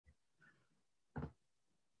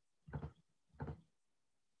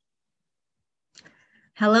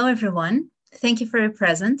Hello, everyone. Thank you for your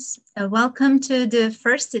presence. Welcome to the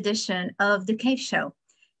first edition of the Cave Show,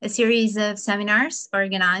 a series of seminars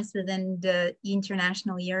organized within the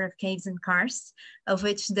International Year of Caves and Karst, of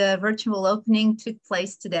which the virtual opening took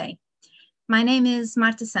place today. My name is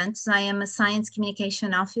Marta Santos. I am a Science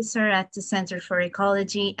Communication Officer at the Center for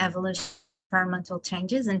Ecology, Evolution, and Environmental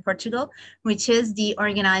Changes in Portugal, which is the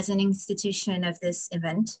organizing institution of this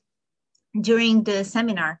event. During the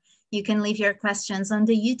seminar, you can leave your questions on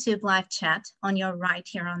the YouTube live chat on your right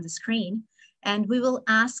here on the screen, and we will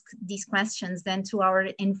ask these questions then to our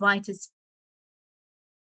invited.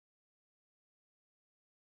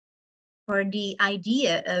 For the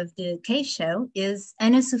idea of the Cave Show is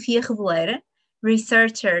Ana Sofia Reboleira,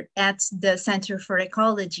 researcher at the Center for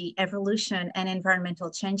Ecology, Evolution, and Environmental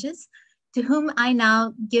Changes, to whom I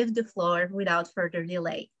now give the floor without further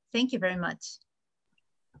delay. Thank you very much.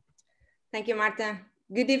 Thank you, Marta.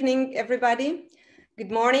 Good evening, everybody.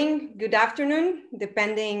 Good morning, good afternoon,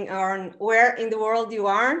 depending on where in the world you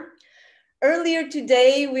are. Earlier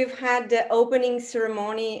today, we've had the opening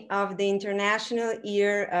ceremony of the International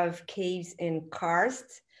Year of Caves and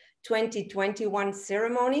Karst 2021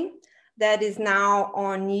 ceremony that is now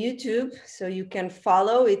on YouTube, so you can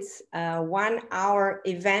follow. It's a 1-hour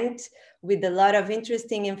event with a lot of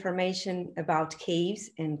interesting information about caves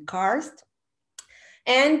and karst.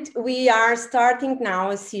 And we are starting now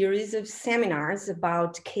a series of seminars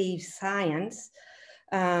about cave science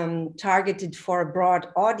targeted for a broad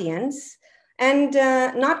audience. And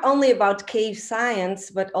not only about cave science,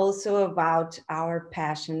 but also about our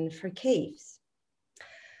passion for caves.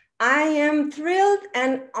 I am thrilled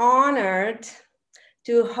and honored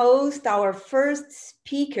to host our first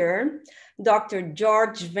speaker, Dr.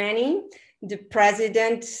 George Veni, the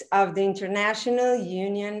president of the International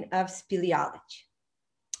Union of Speleology.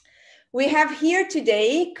 We have here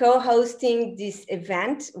today, co-hosting this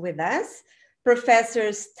event with us,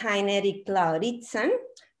 Professor Stein Erik Lauritzen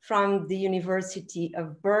from the University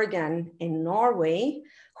of Bergen in Norway,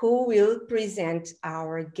 who will present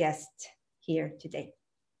our guest here today.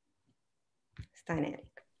 Stein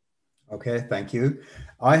Erik. Okay, thank you.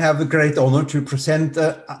 I have the great honor to present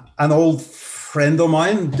an old friend of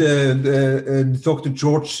mine, Dr.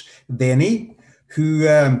 George Veni, who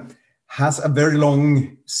has a very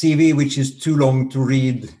long CV, which is too long to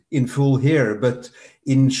read in full here. But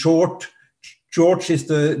in short, George is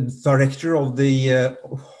the director of the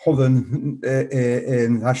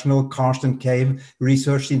National Karst and Cave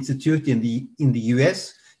Research Institute in the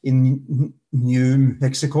US, in New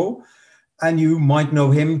Mexico. And you might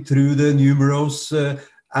know him through the numerous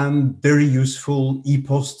and very useful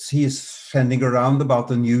e-posts he is sending around about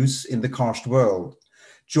the news in the karst world.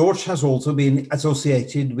 George has also been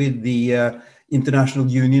associated with the International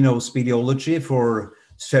Union of Speleology for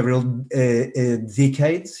several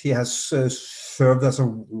decades. He has served as a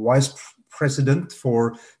vice president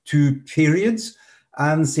for 2 periods.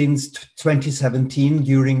 And since 2017,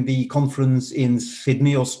 during the conference in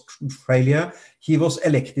Sydney, Australia, he was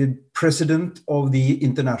elected president of the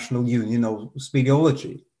International Union of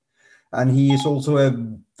Speleology. And he is also a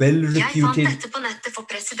well-reputed.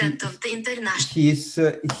 He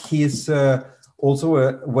is also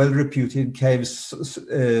a well-reputed cave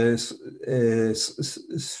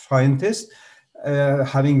scientist,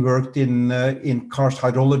 having worked in karst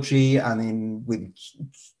hydrology and with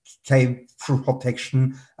cave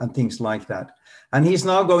protection and things like that. And he's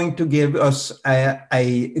now going to give us a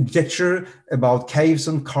lecture about caves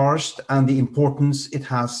and karst and the importance it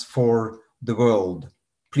has for the world.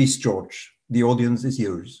 Please, George, the audience is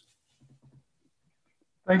yours.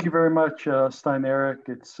 Thank you very much, Stein Erik.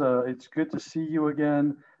 It's good to see you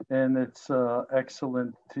again, and it's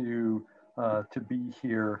excellent to be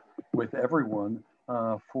here with everyone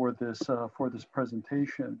for this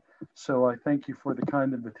presentation. So I thank you for the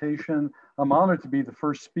kind invitation. I'm honored to be the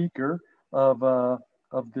first speaker of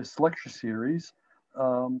this lecture series,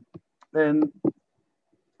 and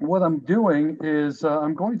what I'm doing is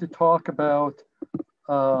I'm going to talk about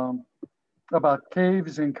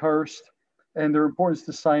caves and karst and their importance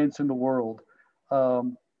to science in the world.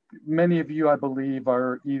 Many of you, I believe,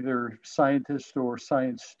 are either scientists or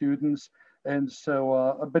science students. And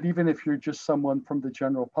so, but even if you're just someone from the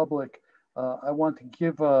general public, I want to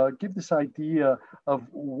give this idea of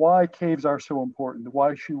why caves are so important.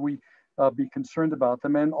 Why should we be concerned about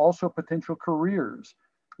them? And also potential careers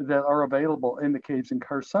that are available in the caves and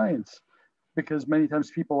karst science. Because many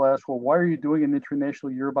times people ask, well, why are you doing an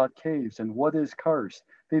international year about caves? And what is karst?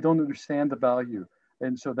 They don't understand the value.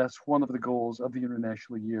 And so that's one of the goals of the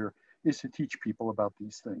international year, is to teach people about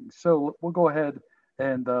these things. So we'll go ahead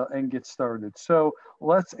and get started. So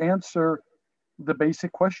let's answer the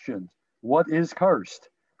basic questions. What is karst?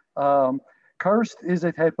 Karst is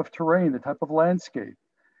a type of terrain, a type of landscape.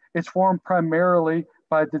 It's formed primarily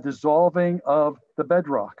by the dissolving of the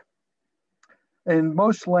bedrock. And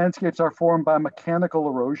most landscapes are formed by mechanical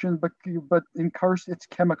erosion, but in karst, it's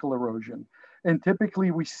chemical erosion. And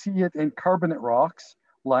typically we see it in carbonate rocks,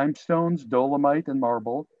 limestones, dolomite, and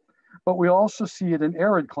marble. But we also see it in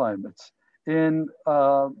arid climates, in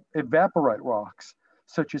evaporite rocks,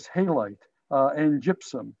 such as halite and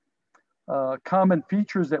gypsum. Common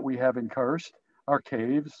features that we have in karst are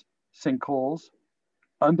caves, sinkholes,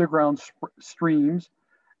 underground streams,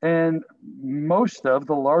 and most of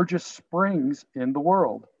the largest springs in the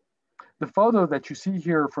world. The photo that you see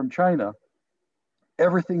here from China,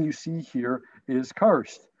 everything you see here is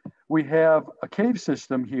karst. We have a cave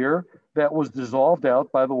system here that was dissolved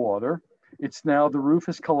out by the water. It's now, the roof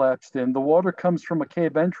is collapsed in. The water comes from a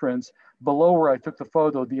cave entrance below where I took the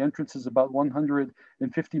photo. The entrance is about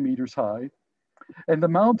 150 meters high. And the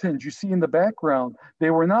mountains you see in the background, they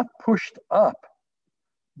were not pushed up,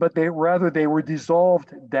 but they were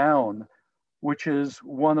dissolved down, which is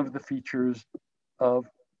one of the features of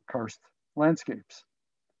karst landscapes.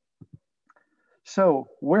 So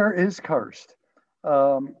where is karst?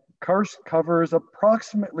 Karst covers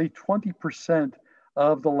approximately 20%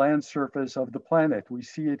 of the land surface of the planet. We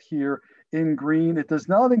see it here in green. It does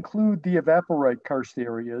not include the evaporite karst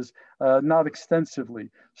areas, not extensively.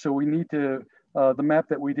 So we need to, the map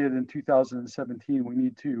that we did in 2017, we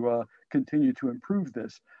need to continue to improve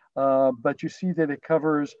this. But you see that it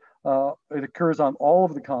covers, it occurs on all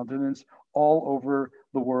of the continents, all over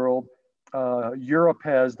the world. Europe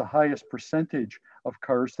has the highest percentage of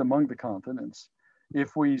karst among the continents.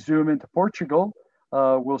 If we zoom into Portugal,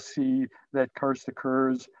 we'll see that karst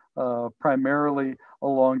occurs primarily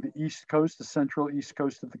along the east coast, the central east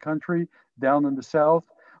coast of the country, down in the south,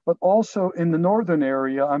 but also in the northern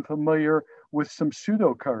area. I'm familiar with some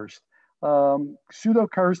pseudokarst.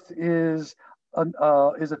 Pseudokarst is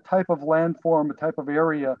a type of landform, a type of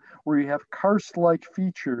area where you have karst-like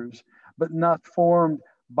features, but not formed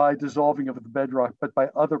by dissolving of the bedrock, but by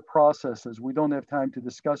other processes. We don't have time to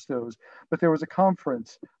discuss those, but there was a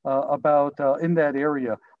conference about in that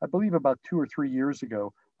area, I believe about 2 or 3 years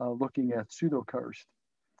ago, looking at pseudokarst.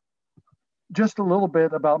 Just a little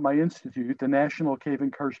bit about my institute, the National Cave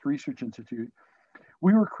and Karst Research Institute.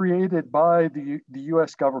 We were created by the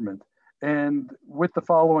US government, and with the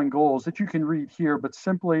following goals that you can read here, but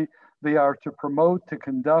simply they are to promote, to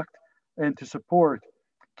conduct, and to support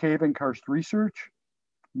cave and karst research,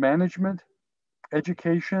 management,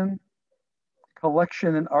 education,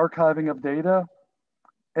 collection and archiving of data,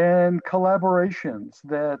 and collaborations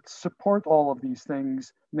that support all of these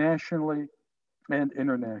things nationally and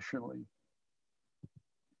internationally.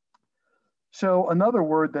 So another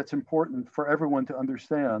word that's important for everyone to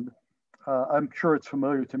understand, I'm sure it's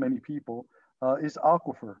familiar to many people, is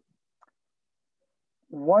aquifer.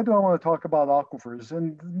 Why do I want to talk about aquifers?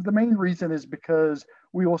 And the main reason is because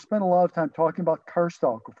we will spend a lot of time talking about karst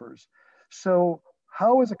aquifers. So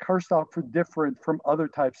how is a karst aquifer different from other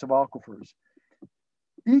types of aquifers?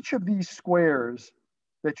 Each of these squares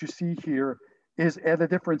that you see here is at a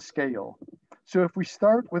different scale. So if we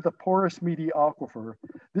start with a porous media aquifer,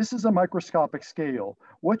 this is a microscopic scale.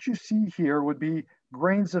 What you see here would be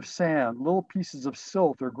grains of sand, little pieces of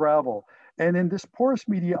silt or gravel. And in this porous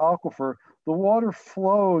media aquifer, the water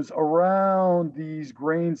flows around these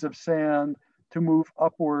grains of sand to move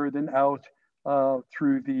upward and out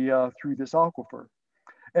through this aquifer.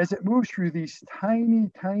 As it moves through these tiny,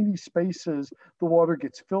 tiny spaces, the water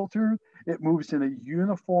gets filtered. It moves in a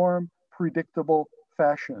uniform, predictable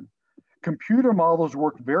fashion. Computer models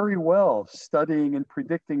work very well studying and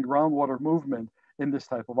predicting groundwater movement in this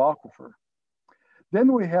type of aquifer.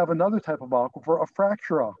 Then we have another type of aquifer, a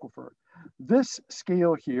fracture aquifer. This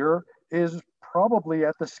scale here is probably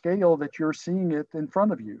at the scale that you're seeing it in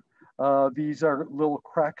front of you. These are little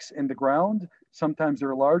cracks in the ground. Sometimes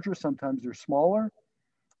they're larger, sometimes they're smaller.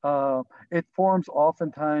 It forms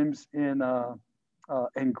oftentimes in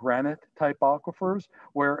granite type aquifers,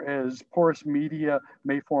 whereas porous media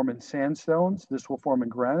may form in sandstones. This will form in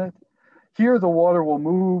granite. Here, the water will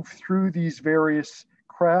move through these various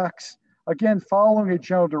cracks, again, following a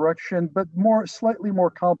general direction, but slightly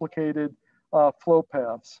more complicated flow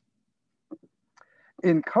paths.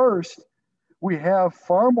 In karst, we have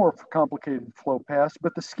far more complicated flow paths,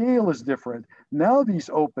 but the scale is different. Now these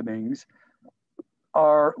openings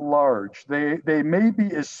are large. They may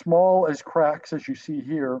be as small as cracks as you see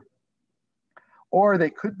here, or they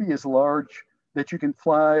could be as large that you can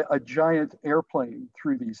fly a giant airplane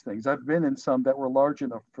through these things. I've been in some that were large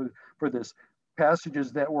enough for this,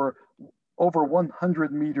 passages that were over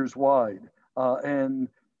 100 meters wide and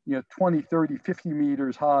 20, 30, 50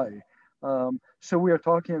 meters high. So we are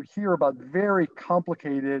talking here about very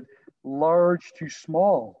complicated, large to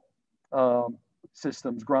small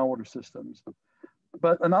systems, groundwater systems.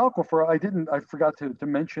 But an aquifer, I forgot to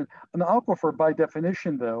mention, an aquifer by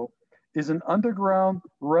definition though, is an underground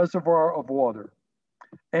reservoir of water.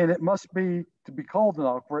 And it must be, to be called an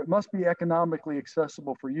aquifer, it must be economically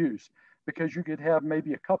accessible for use, because you could have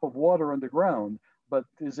maybe a cup of water underground, but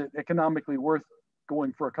is it economically worth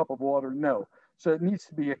going for a cup of water? No. So it needs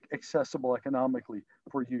to be accessible economically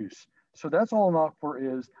for use. So that's all an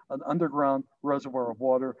aquifer is, an underground reservoir of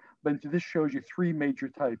water. But this shows you three major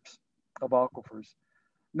types of aquifers.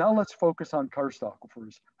 Now let's focus on karst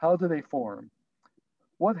aquifers. How do they form?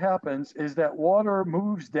 What happens is that water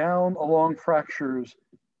moves down along fractures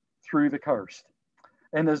through the karst.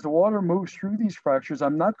 And as the water moves through these fractures,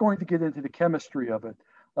 I'm not going to get into the chemistry of it,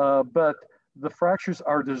 but the fractures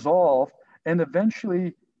are dissolved, and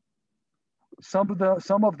eventually some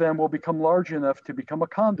of them will become large enough to become a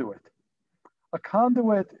conduit. A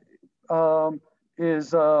conduit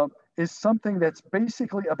is something that's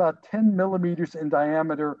basically about 10 millimeters in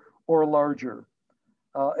diameter or larger.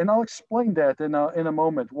 And I'll explain that in a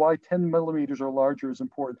moment, why 10 millimeters or larger is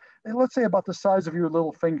important. And let's say about the size of your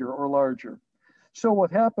little finger or larger. So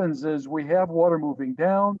what happens is we have water moving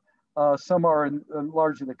down. Some are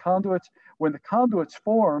largely the conduits. When the conduits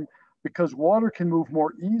form, because water can move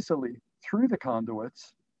more easily through the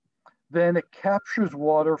conduits, then it captures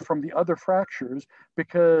water from the other fractures,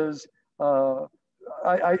 because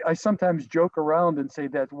I sometimes joke around and say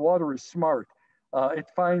that water is smart. It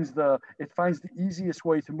finds the easiest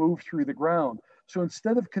way to move through the ground. So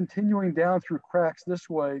instead of continuing down through cracks this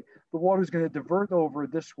way, the water is going to divert over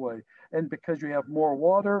this way. And because you have more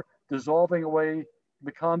water dissolving away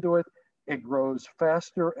the conduit, it grows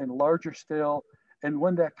faster and larger still. And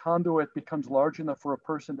when that conduit becomes large enough for a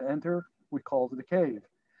person to enter, we call it a cave.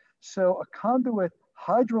 So a conduit,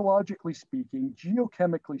 hydrologically speaking,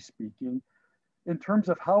 geochemically speaking, in terms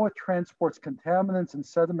of how it transports contaminants and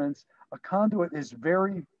sediments, a conduit is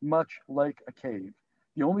very much like a cave.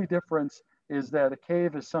 The only difference is that a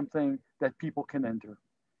cave is something that people can enter.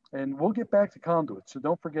 And we'll get back to conduits, so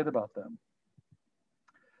don't forget about them.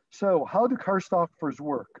 So how do karst aquifers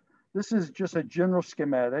work? This is just a general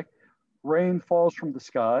schematic. Rain falls from the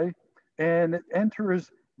sky and it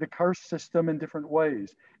enters the karst system in different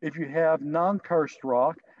ways. If you have non-karst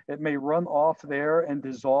rock, it may run off there and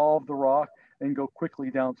dissolve the rock and go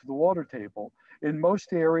quickly down to the water table. In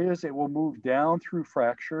most areas, it will move down through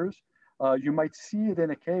fractures. You might see it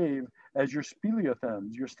in a cave as your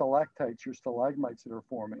speleothems, your stalactites, your stalagmites that are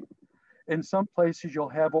forming. In some places, you'll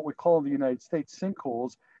have what we call in the United States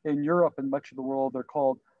sinkholes. In Europe and much of the world, they're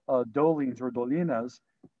called dolines or dolinas,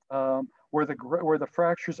 where the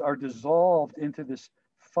fractures are dissolved into this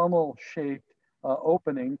funnel-shaped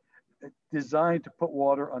opening designed to put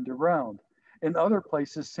water underground. In other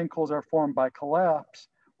places, sinkholes are formed by collapse,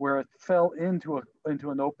 where it fell into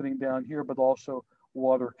an opening down here, but also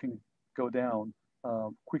water can go down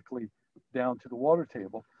quickly down to the water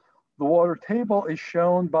table. The water table is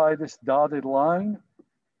shown by this dotted line.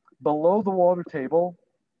 Below the water table,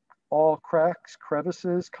 all cracks,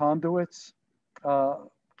 crevices, conduits,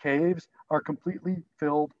 caves are completely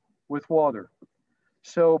filled with water.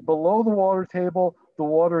 So below the water table, the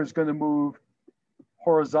water is going to move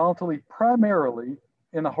horizontally, primarily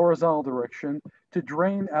in a horizontal direction, to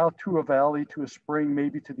drain out to a valley, to a spring,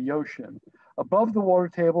 maybe to the ocean. Above the water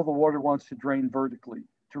table, the water wants to drain vertically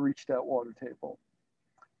to reach that water table.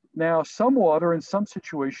 Now, some water in some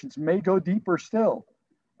situations may go deeper still,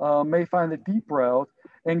 may find a deep route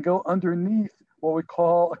and go underneath what we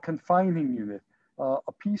call a confining unit,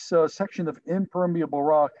 a section of impermeable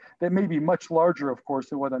rock that may be much larger, of course,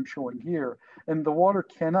 than what I'm showing here. And the water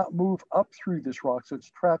cannot move up through this rock, so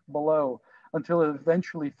it's trapped below until it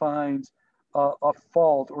eventually finds a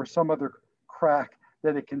fault or some other crack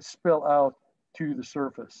that it can spill out to the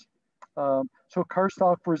surface. So karst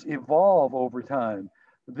aquifers evolve over time.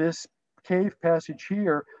 This cave passage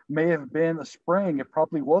here may have been a spring. It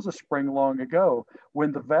probably was a spring long ago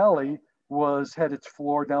when the valley had its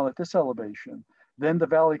floor down at this elevation. Then the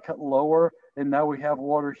valley cut lower, and now we have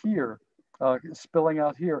water here, spilling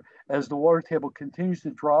out here. As the water table continues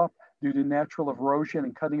to drop due to natural erosion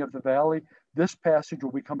and cutting of the valley, this passage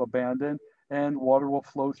will become abandoned and water will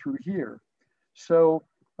flow through here. So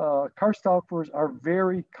karst aquifers are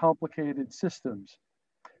very complicated systems.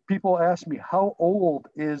 People ask me, how old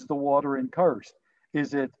is the water in karst?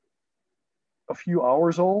 Is it a few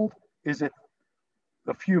hours old? Is it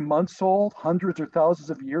a few months old, hundreds or thousands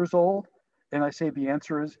of years old? And I say the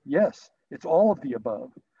answer is yes. It's all of the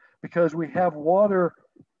above, because we have water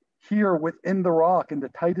here within the rock, in the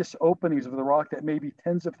tightest openings of the rock that may be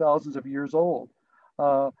tens of thousands of years old.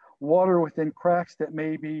 Water within cracks that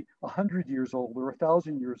may be 100 years old or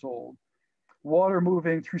 1,000 years old. Water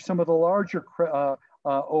moving through some of the larger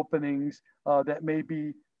openings that may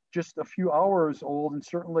be just a few hours old, and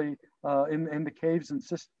certainly in the caves and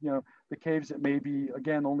the caves that may be,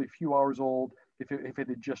 again, only a few hours old if it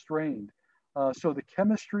had just rained. So the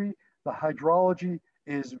chemistry, the hydrology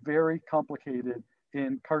is very complicated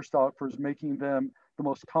in karst aquifers, making them the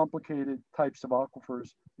most complicated types of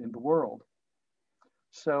aquifers in the world.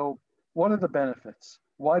 So what are the benefits?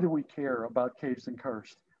 Why do we care about caves and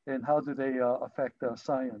karst, and how do they affect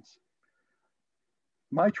science?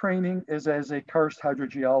 My training is as a karst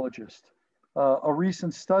hydrogeologist. A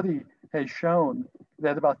recent study has shown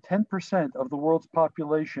that about 10% of the world's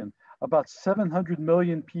population, about 700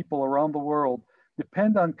 million people around the world,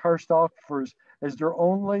 depend on karst aquifers as their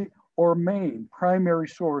only or main primary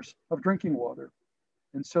source of drinking water.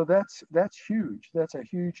 And so that's huge. That's a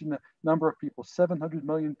huge number of people, 700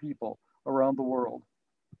 million people around the world.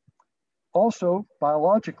 Also,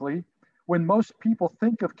 biologically, when most people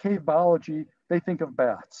think of cave biology, they think of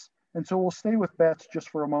bats. And so we'll stay with bats just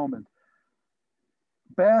for a moment.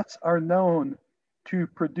 Bats are known to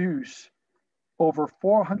produce over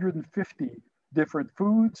 450 different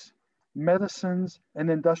foods, medicines, and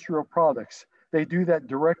industrial products. They do that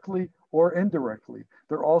directly or indirectly.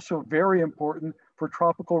 They're also very important for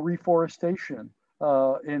tropical reforestation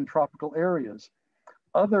in tropical areas.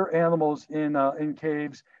 Other animals in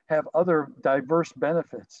caves have other diverse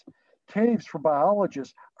benefits. Caves for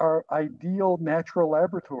biologists are ideal natural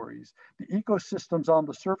laboratories. The ecosystems on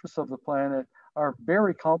the surface of the planet are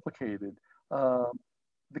very complicated.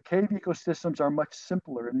 The cave ecosystems are much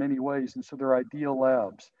simpler in many ways, and so they're ideal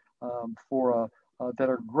labs that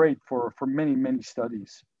are great for many, many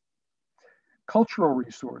studies. Cultural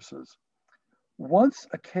resources. Once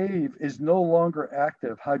a cave is no longer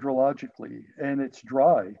active hydrologically and it's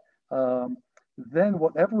dry, then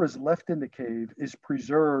whatever is left in the cave is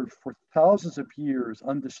preserved for thousands of years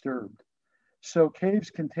undisturbed. So caves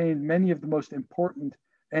contain many of the most important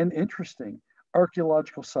and interesting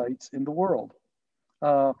archaeological sites in the world.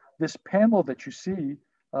 This panel that you see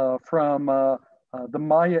from the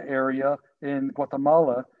Maya area in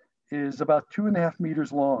Guatemala is about 2.5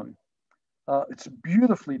 meters long. It's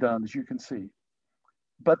beautifully done, as you can see.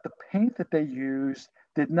 But the paint that they used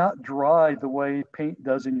did not dry the way paint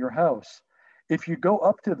does in your house. If you go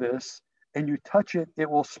up to this and you touch it, it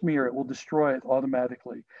will smear, it will destroy it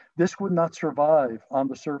automatically. This would not survive on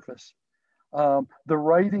the surface. The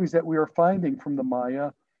writings that we are finding from the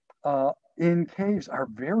Maya in caves are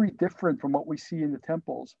very different from what we see in the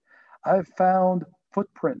temples. I've found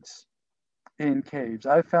footprints in caves.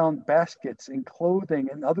 I've found baskets and clothing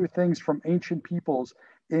and other things from ancient peoples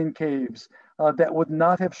in caves that would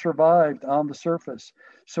not have survived on the surface.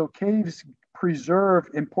 So caves preserve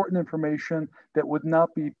important information that would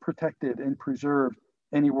not be protected and preserved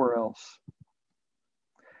anywhere else.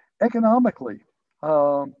 Economically,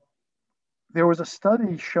 there was a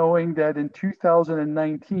study showing that in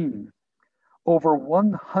 2019, over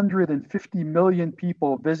 150 million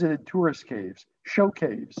people visited tourist caves, show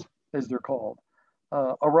caves, as they're called,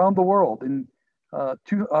 around the world, in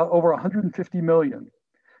over 150 million.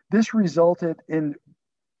 This resulted in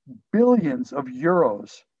billions of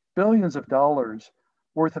euros, billions of dollars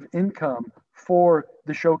worth of income for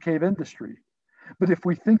the show cave industry. But if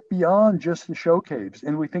we think beyond just the show caves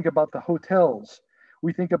and we think about the hotels,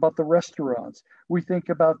 we think about the restaurants, we think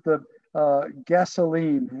about the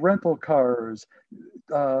gasoline, rental cars,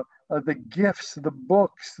 the gifts, the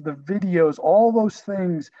books, the videos, all those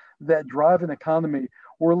things that drive an economy,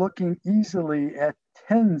 we're looking easily at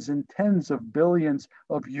tens and tens of billions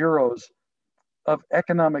of euros of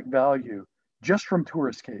economic value just from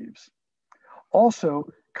tourist caves. Also,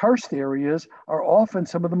 karst areas are often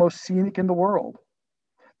some of the most scenic in the world.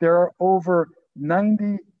 There are over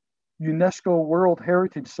 90 UNESCO World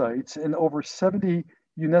Heritage Sites and over 70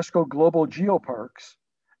 UNESCO Global Geoparks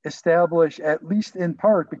established at least in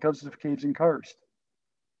part because of caves and karst.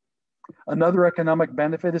 Another economic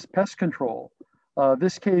benefit is pest control.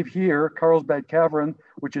 This cave here, Carlsbad Cavern,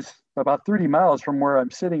 which is about 30 miles from where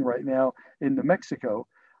I'm sitting right now in New Mexico,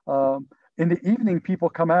 in the evening, people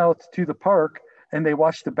come out to the park and they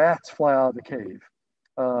watch the bats fly out of the cave.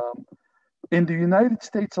 In the United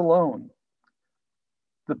States alone,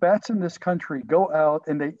 the bats in this country go out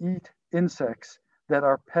and they eat insects that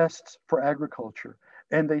are pests for agriculture,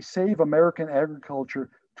 and they save American agriculture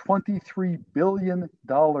 $23 billion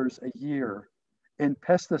a year in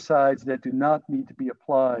pesticides that do not need to be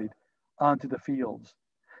applied onto the fields.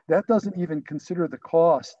 That doesn't even consider the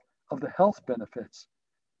cost of the health benefits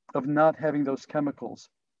of not having those chemicals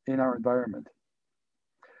in our environment.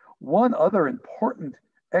 One other important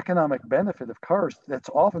economic benefit of karst that's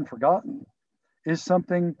often forgotten is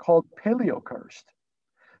something called paleokarst.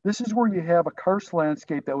 This is where you have a karst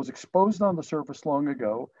landscape that was exposed on the surface long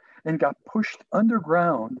ago and got pushed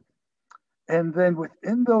underground. And then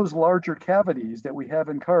within those larger cavities that we have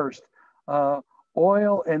in karst,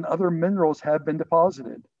 oil and other minerals have been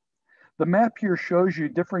deposited. The map here shows you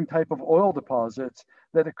different type of oil deposits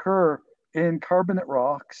that occur in carbonate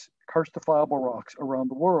rocks, karstifiable rocks around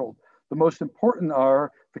the world. The most important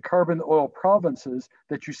are the carbon oil provinces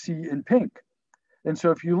that you see in pink. And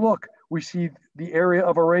so if you look, we see the area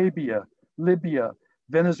of Arabia, Libya,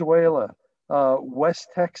 Venezuela, West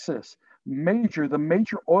Texas, the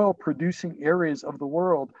major oil producing areas of the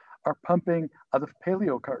world are pumping out of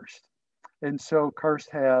paleokarst. And so karst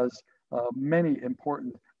has many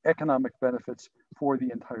important economic benefits for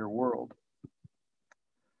the entire world.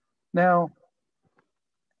 Now,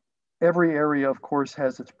 every area, of course,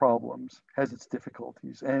 has its problems, has its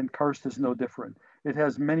difficulties, and karst is no different. It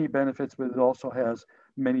has many benefits, but it also has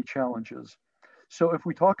many challenges. So if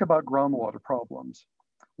we talk about groundwater problems,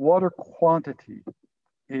 water quantity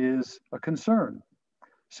is a concern.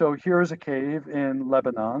 So here's a cave in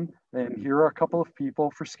Lebanon, and here are a couple of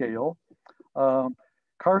people for scale.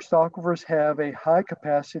 Karst aquifers have a high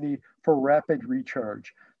capacity for rapid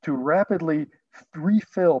recharge, to rapidly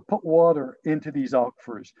refill, put water into these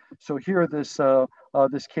aquifers. So here this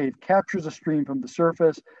cave captures a stream from the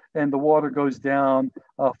surface, and the water goes down,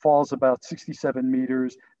 falls about 67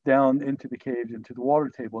 meters down into the cave, into the water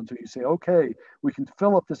table. And so you say, okay, we can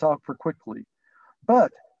fill up this aquifer quickly.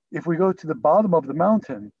 But if we go to the bottom of the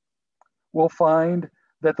mountain, we'll find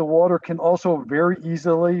that the water can also very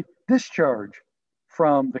easily discharge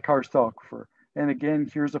from the karst aquifer. And again,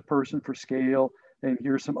 here's a person for scale, and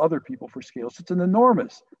here's some other people for scale. So it's an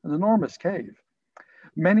enormous cave.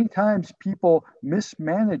 Many times people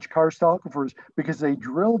mismanage karst aquifers because they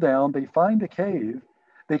drill down, they find a cave,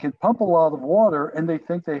 they can pump a lot of water, and they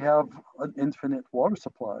think they have an infinite water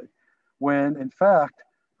supply, when in fact,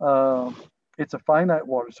 it's a finite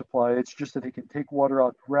water supply. It's just that they can take water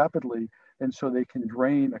out rapidly, and so they can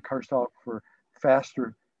drain a karst aquifer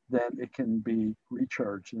faster than it can be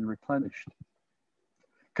recharged and replenished.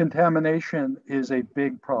 Contamination is a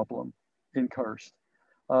big problem in karst.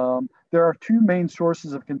 There are two main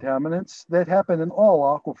sources of contaminants that happen in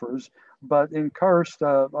all aquifers, but in karst,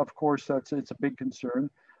 of course, it's a big concern.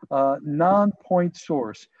 Non-point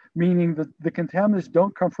source, meaning that the contaminants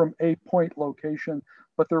don't come from a point location,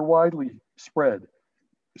 but they're widely spread.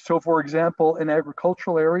 So for example, in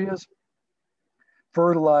agricultural areas,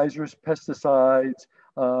 fertilizers, pesticides,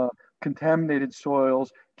 contaminated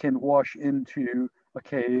soils can wash into a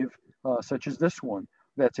cave such as this one.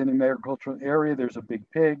 That's in an agricultural area. There's a big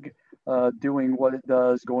pig doing what it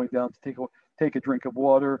does, going down to take a drink of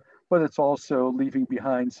water, but it's also leaving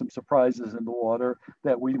behind some surprises in the water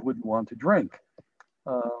that we wouldn't want to drink.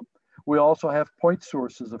 We also have point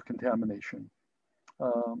sources of contamination,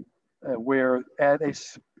 where at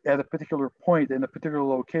a particular point in a particular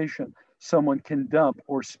location, someone can dump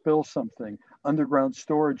or spill something, underground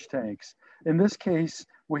storage tanks. In this case,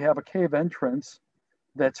 we have a cave entrance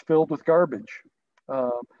that's filled with garbage.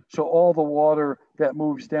 So all the water that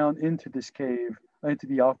moves down into this cave, into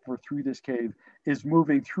the aquifer through this cave, is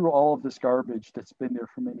moving through all of this garbage that's been there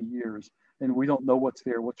for many years. And we don't know what's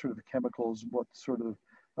there, what sort of chemicals, what sort of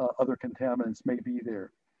other contaminants may be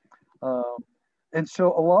there. And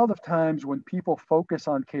so a lot of times when people focus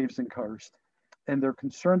on caves in karst and they're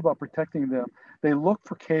concerned about protecting them, they look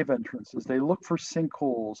for cave entrances, they look for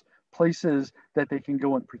sinkholes, places that they can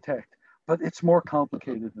go and protect. But it's more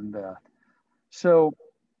complicated than that. So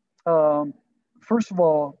first of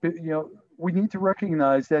all, we need to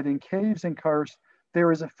recognize that in caves and karst,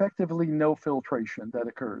 there is effectively no filtration that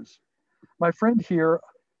occurs. My friend here,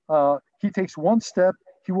 he takes one step,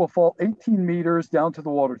 he will fall 18 meters down to the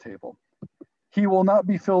water table. He will not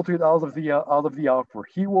be filtered out of the aquifer.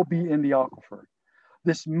 He will be in the aquifer.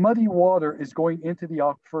 This muddy water is going into the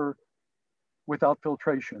aquifer without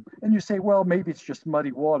filtration. And you say, well, maybe it's just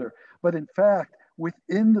muddy water. But in fact,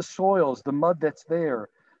 within the soils, the mud that's there,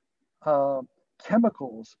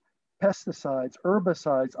 chemicals, pesticides,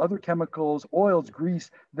 herbicides, other chemicals, oils, grease,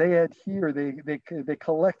 they adhere, they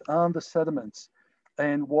collect on the sediments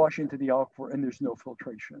and wash into the aquifer, and there's no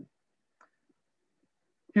filtration.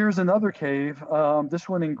 Here's another cave, this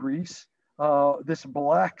one in Greece. This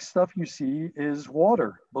black stuff you see is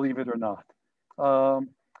water, believe it or not.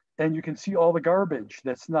 and you can see all the garbage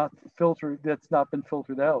that's not filtered, that's not been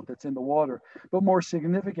filtered out, that's in the water. But more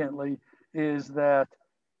significantly is that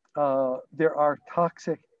there are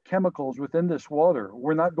toxic chemicals within this water.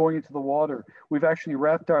 We're not going into the water. We've actually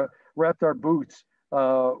wrapped our boots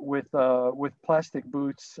with plastic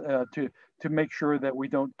boots to make sure that we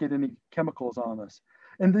don't get any chemicals on us.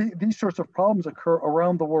 And these sorts of problems occur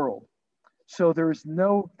around the world. So there is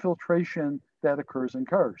no filtration that occurs in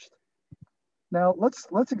Karst. Now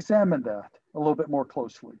let's examine that a little bit more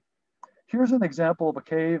closely. Here's an example of a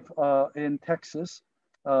cave in Texas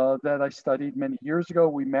that I studied many years ago.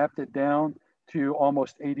 We mapped it down to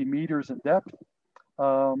almost 80 meters in depth.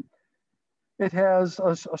 It has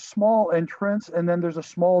a small entrance, and then there's a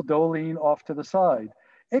small doline off to the side.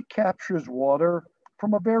 It captures water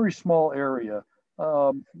from a very small area,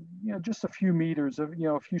 just a few meters of,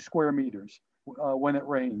 a few square meters when it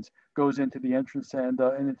rains, goes into the entrance and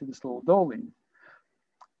into this little doline.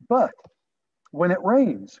 But when it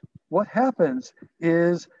rains, what happens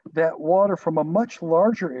is that water from a much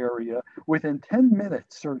larger area within 10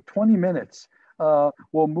 minutes or 20 minutes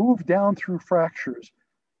will move down through fractures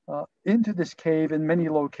into this cave in many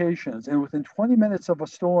locations. And within 20 minutes of a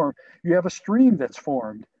storm, you have a stream that's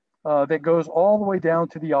formed that goes all the way down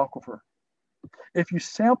to the aquifer. If you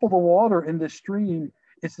sample the water in this stream,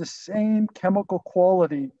 it's the same chemical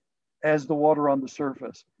quality as the water on the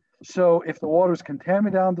surface. So if the water is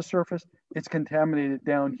contaminated on the surface, it's contaminated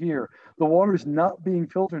down here. The water is not being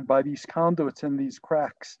filtered by these conduits and these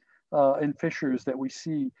cracks and fissures that we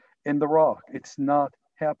see in the rock. It's not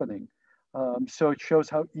happening. So it shows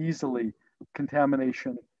how easily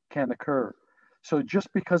contamination can occur. So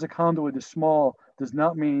just because a conduit is small does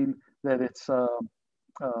not mean that it's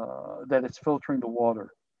filtering the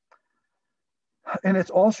water. And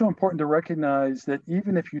it's also important to recognize that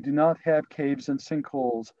even if you do not have caves and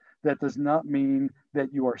sinkholes, that does not mean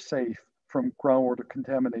that you are safe from groundwater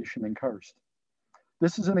contamination in Karst.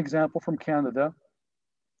 This is an example from Canada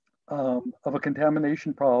of a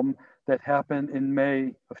contamination problem that happened in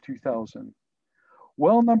May of 2000.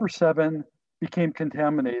 Well number 7 became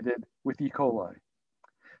contaminated with E. coli.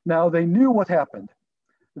 Now they knew what happened,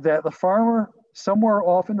 that the farmer somewhere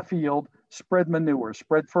off in the field spread manure,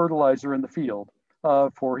 spread fertilizer in the field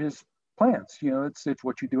for his plants. It's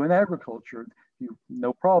what you do in agriculture,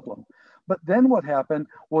 no problem. But then what happened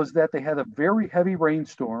was that they had a very heavy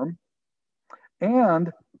rainstorm,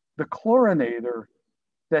 and the chlorinator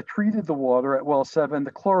that treated the water at well 7,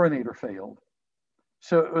 the chlorinator failed.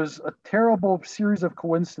 So it was a terrible series of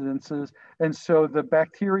coincidences, and so the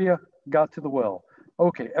bacteria got to the well.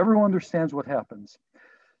 Okay, everyone understands what happens.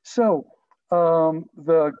 So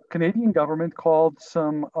the Canadian government called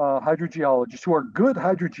some hydrogeologists, who are good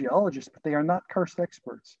hydrogeologists, but they are not Karst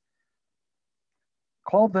experts,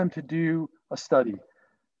 called them to do a study.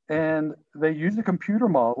 And they used a computer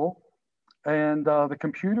model, and the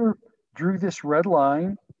computer drew this red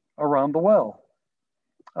line around the well.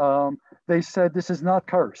 They said, this is not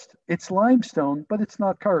Karst. It's limestone, but it's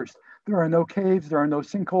not Karst. There are no caves, there are no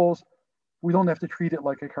sinkholes. We don't have to treat it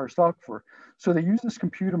like a Karst aquifer. So they used this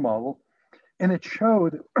computer model, and it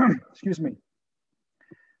showed, excuse me,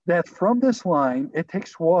 that from this line, it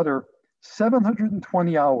takes water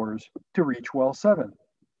 720 hours to reach well 7.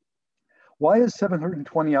 Why is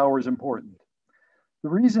 720 hours important? The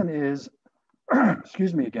reason is,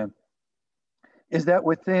 excuse me again, is that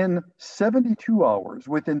within 72 hours,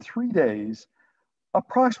 within 3 days,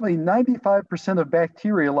 approximately 95% of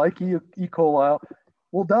bacteria like E. coli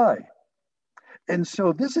will die. And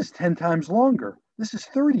so this is 10 times longer. This is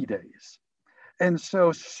 30 days. And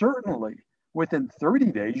so certainly within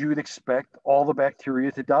 30 days, you would expect all the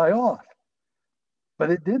bacteria to die off, but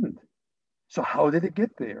it didn't. So how did it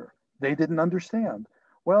get there? They didn't understand.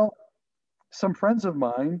 Well, some friends of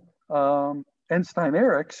mine, and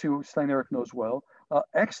Stein-Eriks, who Stein-Erik knows well,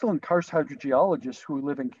 excellent Karst hydrogeologists who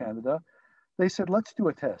live in Canada, they said, let's do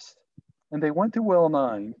a test. And they went to well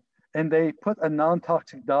 9, and they put a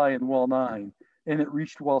non-toxic dye in well 9, and it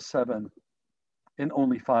reached well 7 in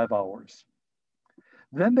only 5 hours.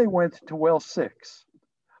 Then they went to well 6.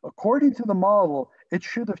 According to the model, it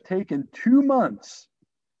should have taken 2 months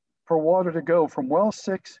for water to go from well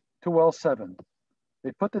 6 to well 7.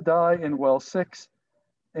 They put the dye in well 6,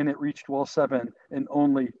 and it reached well 7 in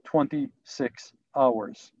only 26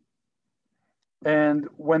 hours. And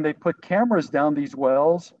when they put cameras down these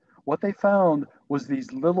wells, what they found was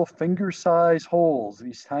these little finger-sized holes,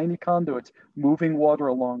 these tiny conduits moving water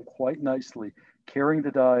along quite nicely, carrying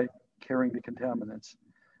the dye, carrying the contaminants.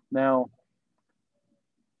 Now,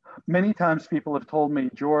 many times people have told me,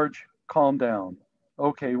 George, calm down.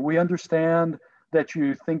 Okay, we understand that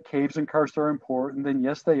you think caves and karst are important, then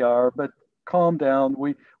yes, they are, but calm down.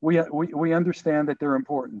 We understand that they're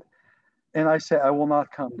important. And I say, I will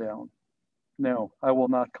not calm down. No, I will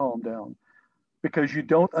not calm down, because you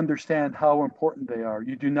don't understand how important they are.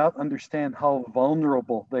 You do not understand how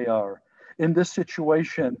vulnerable they are. In this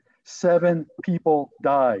situation, 7 people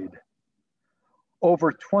died.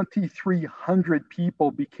 Over 2,300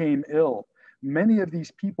 people became ill. Many of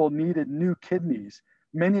these people needed new kidneys.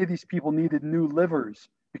 Many of these people needed new livers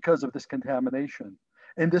because of this contamination.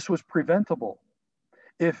 And this was preventable.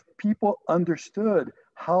 If people understood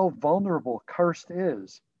how vulnerable karst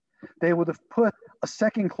is, they would have put a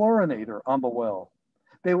second chlorinator on the well.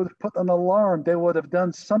 They would have put an alarm. They would have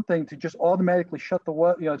done something to just automatically shut the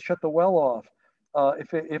well off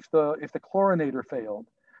if the chlorinator failed.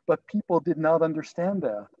 But people did not understand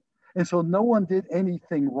that. And so no one did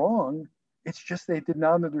anything wrong. It's just they did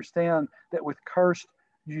not understand that with karst,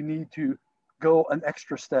 you need to go an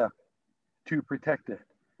extra step to protect it.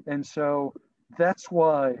 And so that's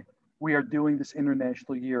why we are doing this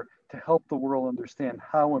international year, to help the world understand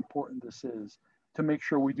how important this is, to make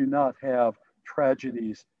sure we do not have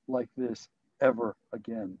tragedies like this ever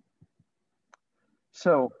again.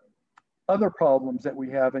 So other problems that we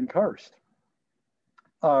have in karst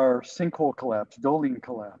are sinkhole collapse, doline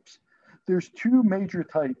collapse. There's 2 major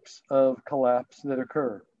types of collapse that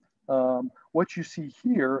occur. What you see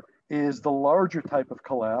here is the larger type of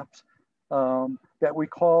collapse that we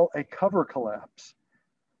call a cover collapse.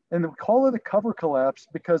 And we call it a cover collapse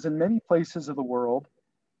because in many places of the world,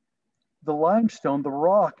 the limestone, the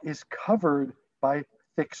rock, is covered by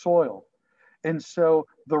thick soil. And so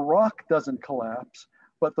the rock doesn't collapse,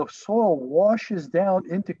 but the soil washes down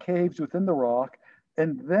into caves within the rock,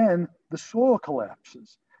 and then the soil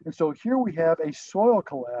collapses. And so here we have a soil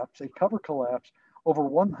collapse, a cover collapse, over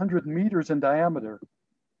 100 meters in diameter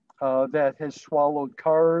that has swallowed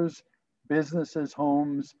cars, businesses,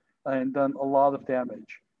 homes, and done a lot of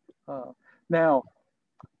damage. Now,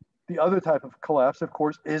 the other type of collapse, of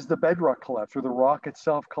course, is the bedrock collapse, where the rock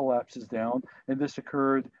itself collapses down. And this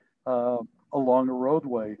occurred along a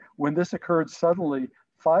roadway. When this occurred suddenly,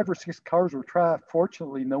 5 or 6 cars were trapped.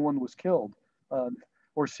 Fortunately, no one was killed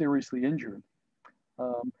or seriously injured.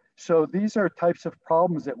 So these are types of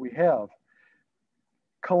problems that we have.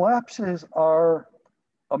 Collapses are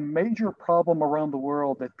a major problem around the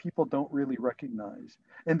world that people don't really recognize.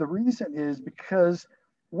 And the reason is because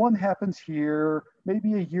one happens here,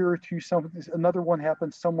 maybe a year or two, another one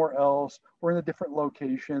happens somewhere else or in a different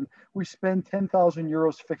location. We spend 10,000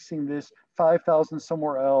 euros fixing this, 5,000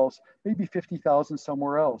 somewhere else, maybe 50,000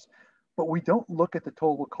 somewhere else. But we don't look at the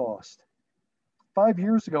total cost. 5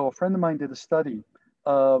 years ago, a friend of mine did a study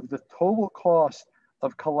of the total cost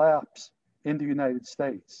of collapse in the United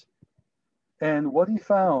States. And what he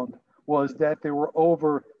found was that there were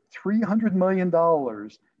over $300 million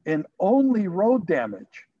in only road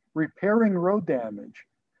damage, repairing road damage.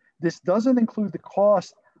 This doesn't include the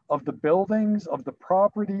cost of the buildings, of the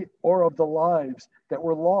property, or of the lives that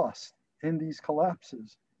were lost in these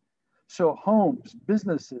collapses. So homes,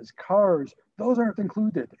 businesses, cars, those aren't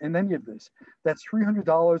included in any of this. That's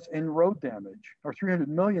 $300 in road damage, or $300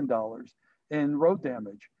 million in road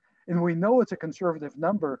damage. And we know it's a conservative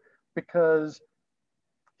number because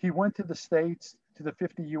he went to the states, to the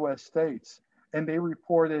 50 US states, and they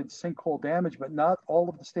reported sinkhole damage, but not all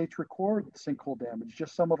of the states record sinkhole damage.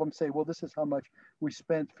 Just some of them say, well, this is how much we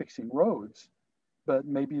spent fixing roads, but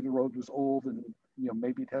maybe the road was old and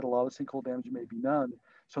maybe it had a lot of sinkhole damage, maybe none.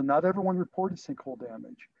 So not everyone reported sinkhole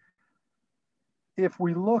damage. If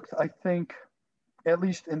we looked, I think, at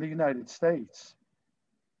least in the United States,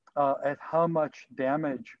 at how much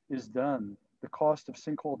damage is done, the cost of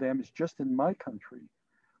sinkhole damage just in my country,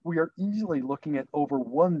 we are easily looking at over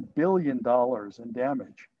 $1 billion in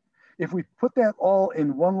damage. If we put that all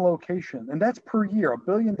in one location, and that's per year, $1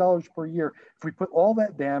 billion per year, if we put all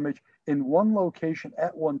that damage in one location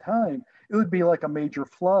at one time, it would be like a major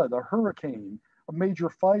flood, a hurricane, a major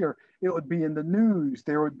fire. It would be in the news.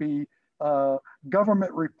 There would be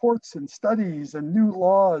government reports and studies and new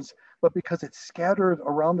laws, but because it's scattered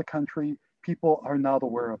around the country, people are not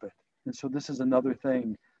aware of it. And so this is another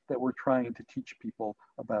thing that we're trying to teach people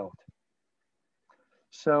about.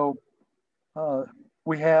 So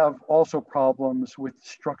we have also problems with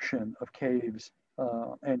destruction of caves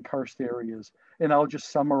and karst areas. And I'll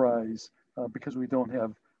just summarize because we don't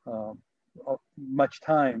have much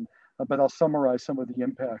time, but I'll summarize some of the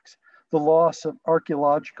impacts. The loss of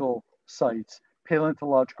archaeological sites,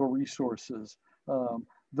 paleontological resources,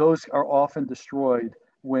 those are often destroyed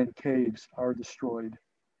when caves are destroyed.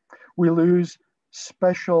 We lose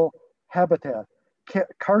special habitat.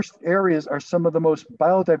 karst areas are some of the most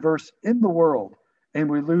biodiverse in the world, and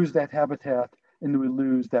we lose that habitat and we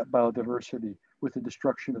lose that biodiversity with the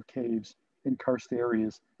destruction of caves in karst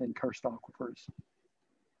areas and karst aquifers.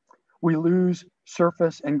 We lose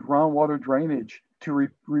surface and groundwater drainage to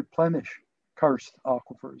replenish karst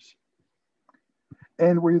aquifers.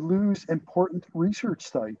 And we lose important research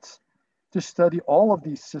sites to study all of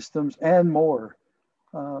these systems and more.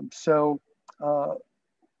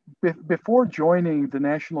 Before joining the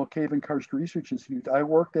National Cave and Karst Research Institute, I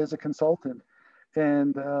worked as a consultant,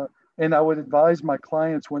 and I would advise my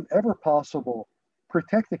clients, whenever possible,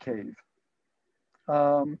 protect the cave.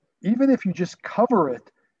 Even if you just cover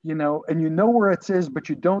it, and you know where it is, but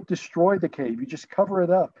you don't destroy the cave, you just cover it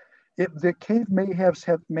up. The cave may have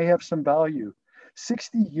some value.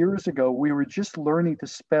 60 years ago, we were just learning to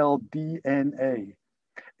spell DNA.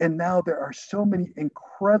 And now there are so many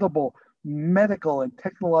incredible medical and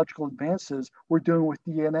technological advances we're doing with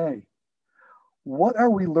DNA. What are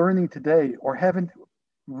we learning today or haven't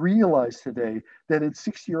realized today that in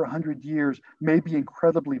 60 or 100 years may be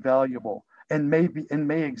incredibly valuable and may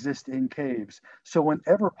exist in caves? So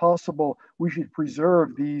whenever possible, we should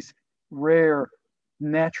preserve these rare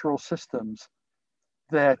natural systems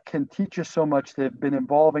that can teach us so much, that have been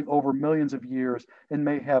evolving over millions of years and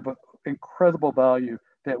may have incredible value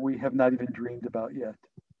that we have not even dreamed about yet.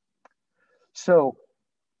 So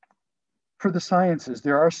for the sciences,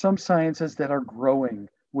 there are some sciences that are growing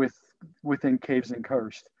within caves and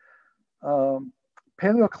karst.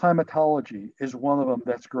 Paleoclimatology is one of them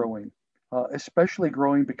that's growing, especially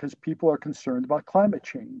growing because people are concerned about climate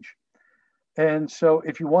change. And so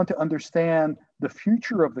if you want to understand the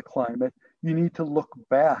future of the climate, you need to look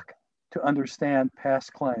back to understand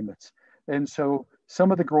past climates. And so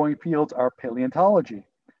some of the growing fields are paleontology,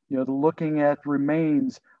 looking at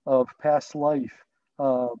remains of past life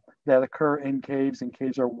that occur in caves, and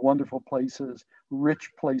caves are wonderful places,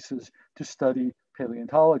 rich places to study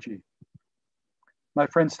paleontology. My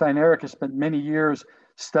friend Stein Erik has spent many years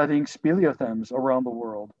studying speleothems around the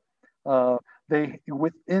world.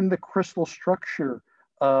 Within the crystal structure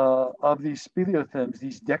of these speleothems,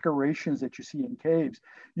 these decorations that you see in caves,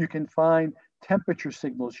 you can find temperature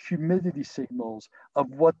signals, humidity signals of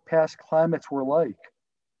what past climates were like,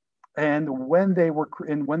 and when they were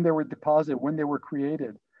deposited, when they were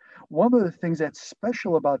created. One of the things that's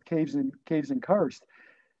special about caves and karst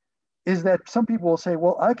is that some people will say,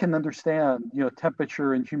 well, I can understand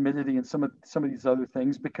temperature and humidity and some of these other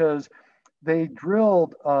things because they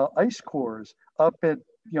drilled ice cores up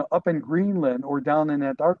in Greenland or down in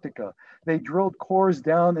Antarctica. They drilled cores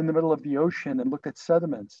down in the middle of the ocean and looked at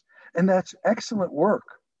sediments. And that's excellent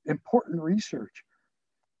work, important research.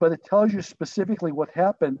 But it tells you specifically what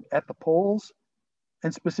happened at the poles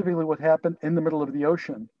and specifically what happened in the middle of the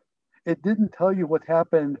ocean. It didn't tell you what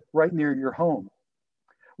happened right near your home.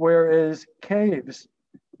 Whereas caves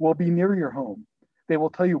will be near your home. They will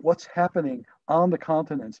tell you what's happening on the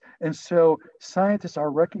continents. And so scientists are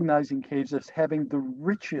recognizing caves as having the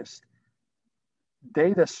richest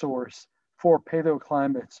data source for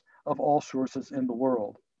paleoclimates of all sources in the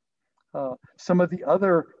world. Some of the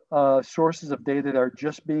other sources of data that are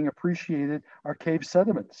just being appreciated are cave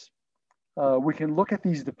sediments. We can look at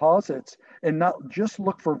these deposits and not just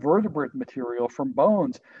look for vertebrate material from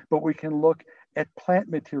bones, but we can look at plant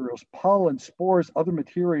materials, pollen, spores, other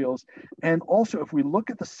materials. And also, if we look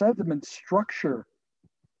at the sediment structure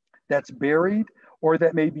that's buried or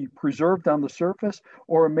that may be preserved on the surface,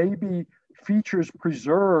 or maybe features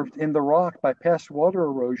preserved in the rock by past water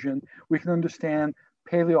erosion, we can understand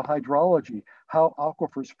paleohydrology, how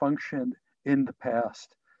aquifers functioned in the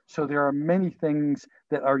past. So there are many things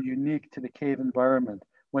that are unique to the cave environment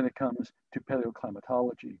when it comes to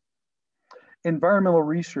paleoclimatology. Environmental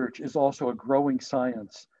research is also a growing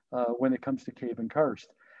science when it comes to cave and karst.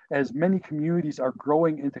 As many communities are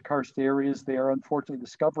growing into karst areas, they are unfortunately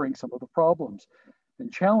discovering some of the problems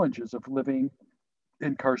and challenges of living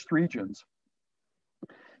in karst regions.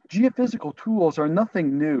 Geophysical tools are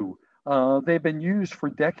nothing new. They've been used for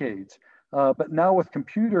decades. But now with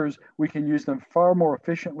computers, we can use them far more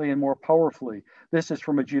efficiently and more powerfully. This is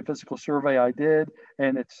from a geophysical survey I did,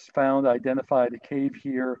 and it's identified a cave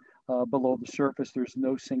here below the surface. There's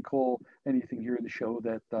no sinkhole, anything here to show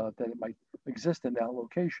that it might exist in that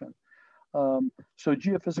location. So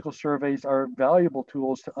geophysical surveys are valuable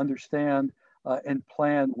tools to understand and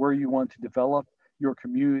plan where you want to develop your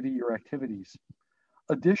community, your activities.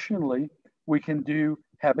 Additionally, we can do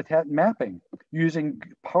habitat mapping using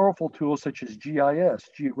powerful tools such as GIS,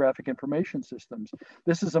 Geographic Information Systems.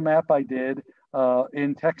 This is a map I did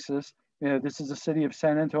in Texas. This is the city of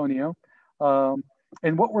San Antonio.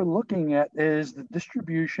 And what we're looking at is the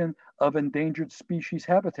distribution of endangered species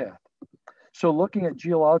habitat. So looking at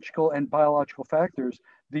geological and biological factors,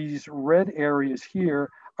 these red areas here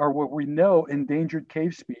are where we know endangered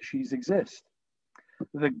cave species exist.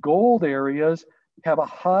 The gold areas have a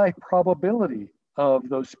high probability of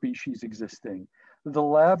those species existing. The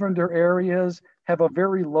lavender areas have a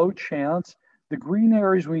very low chance. The green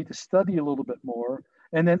areas we need to study a little bit more.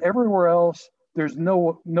 And then everywhere else, there's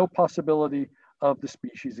no possibility of the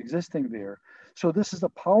species existing there. So this is a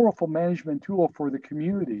powerful management tool for the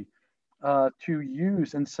community to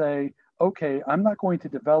use and say, okay, I'm not going to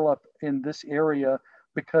develop in this area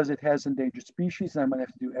because it has endangered species, and I'm going to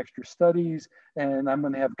have to do extra studies, and I'm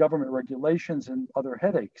going to have government regulations and other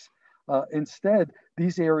headaches. Instead,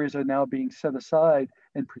 these areas are now being set aside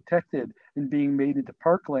and protected and being made into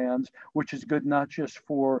parklands, which is good not just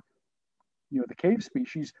for the cave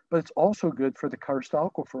species, but it's also good for the Karst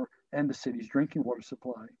aquifer and the city's drinking water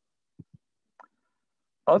supply.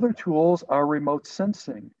 Other tools are remote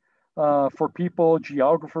sensing. For people,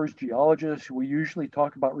 geographers, geologists, we usually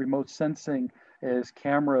talk about remote sensing as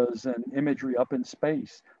cameras and imagery up in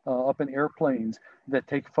space, up in airplanes that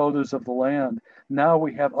take photos of the land. Now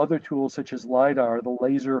we have other tools such as LiDAR, the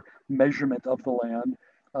laser measurement of the land,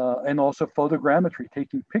 and also photogrammetry,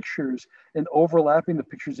 taking pictures and overlapping the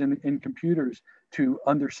pictures in computers to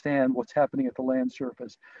understand what's happening at the land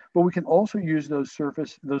surface. But we can also use those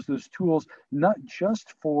tools not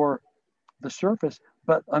just for the surface,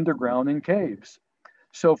 but underground in caves.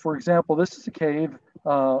 So for example, this is a cave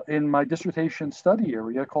in my dissertation study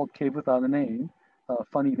area called Cave Without a Name,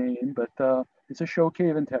 funny name, but it's a show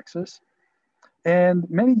cave in Texas. And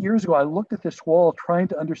many years ago, I looked at this wall trying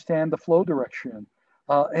to understand the flow direction.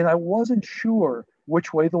 And I wasn't sure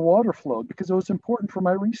which way the water flowed because it was important for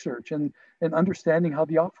my research and understanding how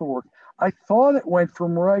the aquifer worked. I thought it went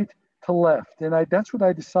from right to left, and that's what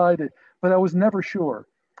I decided, but I was never sure.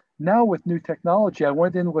 Now with new technology, I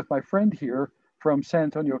went in with my friend here from San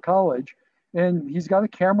Antonio College, and he's got a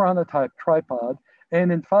camera on a tripod.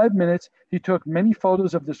 And in 5 minutes, he took many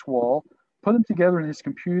photos of this wall, put them together in his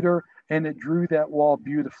computer, and it drew that wall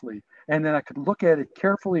beautifully. And then I could look at it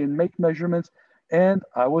carefully and make measurements. And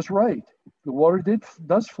I was right. The water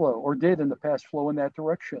does flow, or did in the past flow in that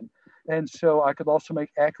direction. And so I could also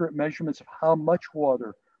make accurate measurements of how much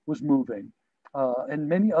water was moving, and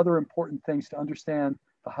many other important things to understand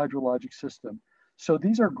the hydrologic system. So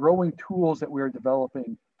these are growing tools that we are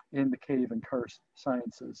developing in the cave and karst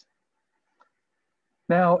sciences.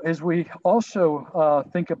 Now, as we also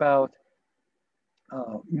think about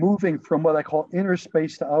moving from what I call inner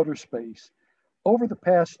space to outer space, over the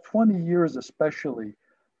past 20 years especially,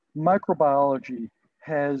 microbiology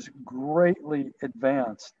has greatly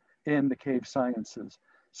advanced in the cave sciences.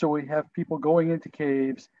 So we have people going into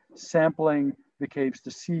caves, sampling the caves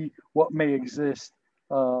to see what may exist,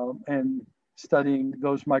 and studying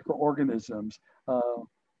those microorganisms.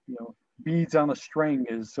 Beads on a string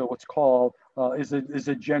is what's called, is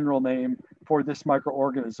a general name for this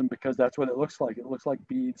microorganism because that's what it looks like. It looks like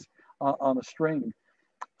beads on a string.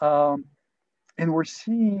 And we're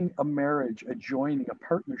seeing a marriage, a joining, a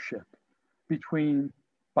partnership between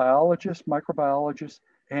biologists, microbiologists,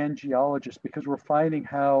 and geologists, because we're finding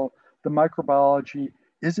how the microbiology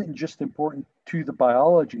isn't just important to the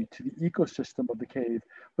biology, to the ecosystem of the cave,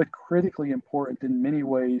 but critically important in many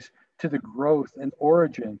ways to the growth and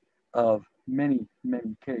origin of many,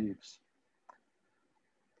 many caves.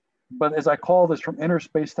 But as I call this from inner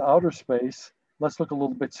space to outer space, let's look a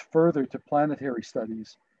little bit further to planetary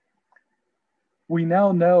studies. We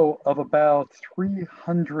now know of about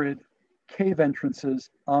 300 cave entrances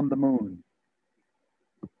on the moon.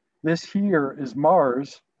 This here is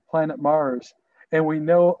Mars, planet Mars, and we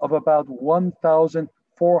know of about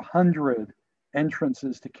 1,400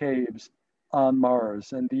 entrances to caves on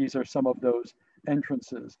Mars, and these are some of those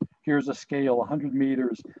entrances. Here's a scale, 100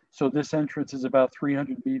 meters, so this entrance is about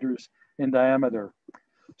 300 meters in diameter.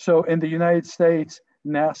 So in the United States,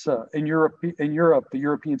 NASA, in Europe, the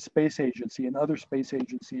European Space Agency and other space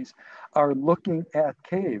agencies are looking at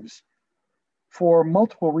caves for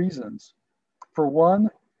multiple reasons. For one,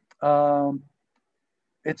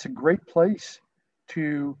 it's a great place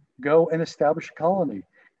to go and establish a colony.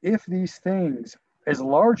 If these things, as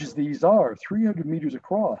large as these are, 300 meters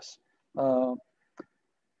across,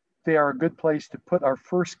 they are a good place to put our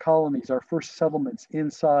first colonies, our first settlements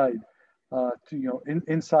inside,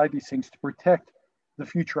 inside these things to protect the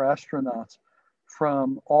future astronauts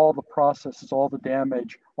from all the processes, all the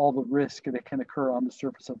damage, all the risk that can occur on the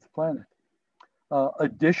surface of the planet.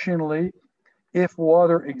 Additionally, if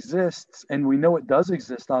water exists, and we know it does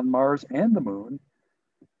exist on Mars and the moon,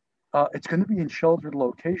 it's going to be in sheltered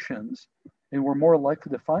locations, and we're more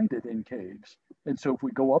likely to find it in caves. And so if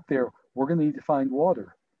we go up there, we're going to need to find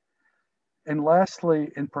water. And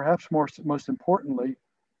lastly, and perhaps most importantly,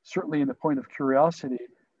 certainly in the point of curiosity,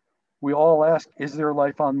 we all ask, is there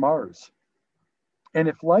life on Mars? And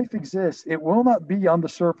if life exists, it will not be on the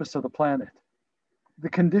surface of the planet. The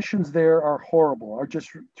conditions there are horrible, are just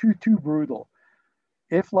too brutal.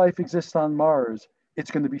 If life exists on Mars, it's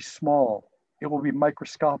going to be small. It will be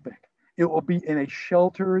microscopic. It will be in a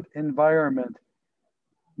sheltered environment,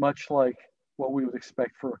 much like what we would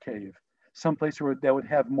expect for a cave, someplace that would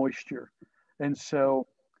have moisture. And so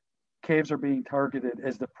caves are being targeted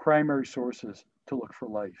as the primary sources to look for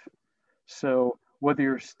life. So whether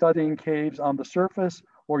you're studying caves on the surface,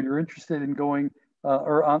 or you're interested in going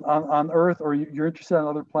or on Earth, or you're interested on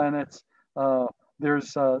other planets,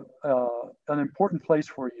 there's an important place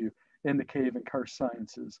for you in the cave and karst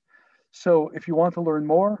sciences. So if you want to learn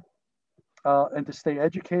more and to stay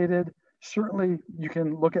educated, certainly you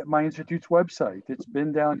can look at my institute's website. It's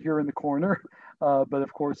been down here in the corner, but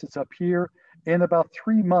of course it's up here. In about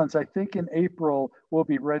 3 months, I think in April, we'll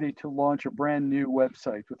be ready to launch a brand new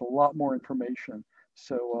website with a lot more information.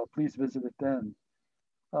 So please visit it then.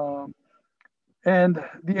 And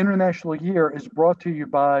the International Year is brought to you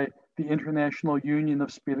by the International Union of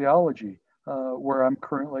Speleology, where I'm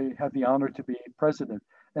currently have the honor to be president.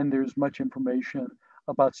 And there's much information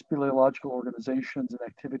about speleological organizations and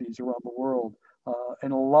activities around the world,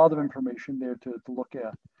 and a lot of information there to look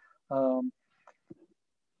at.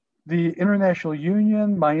 The International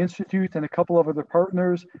Union, my institute, and a couple of other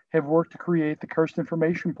partners have worked to create the Karst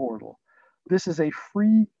Information Portal. This is a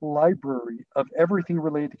free library of everything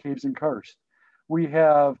related to caves and karst. We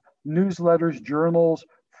have newsletters, journals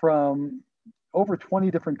from over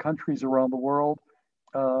 20 different countries around the world,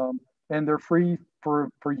 and they're free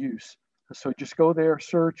for use. So just go there,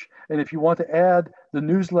 search, and if you want to add the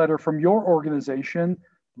newsletter from your organization,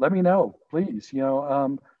 let me know, please.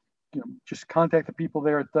 Just contact the people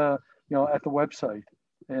there at the website,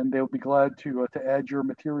 and they'll be glad to add your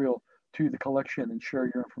material to the collection and share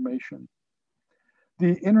your information.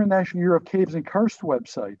 The International Year of Caves and Karst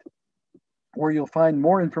website, where you'll find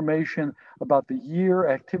more information about the year,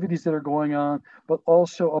 activities that are going on, but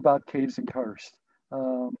also about caves and karst.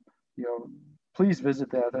 Please visit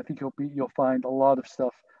that. I think you'll find a lot of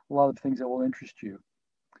stuff, a lot of things that will interest you.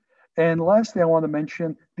 And lastly, I want to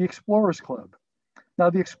mention the Explorers Club. Now,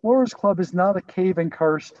 the Explorers Club is not a cave and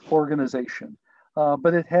karst organization,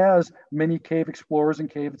 but it has many cave explorers and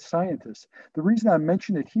cave scientists. The reason I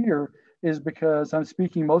mention it here is because I'm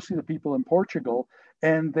speaking mostly to people in Portugal,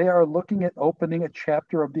 and they are looking at opening a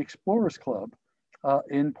chapter of the Explorers Club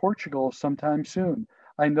in Portugal sometime soon.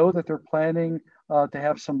 I know that they're planning to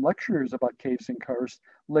have some lectures about caves and karst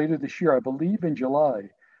later this year, I believe in July.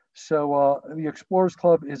 So the Explorers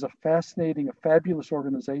Club is a fascinating, a fabulous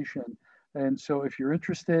organization. And so if you're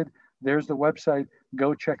interested, there's the website,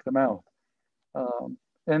 go check them out.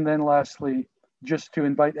 And then lastly, just to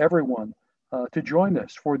invite everyone to join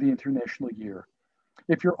us for the International Year.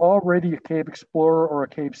 If you're already a cave explorer or a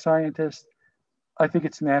cave scientist, I think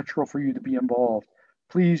it's natural for you to be involved.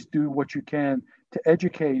 Please do what you can to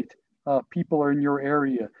educate people in your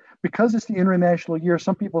area. Because it's the International Year,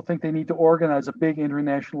 some people think they need to organize a big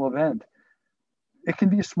international event. It can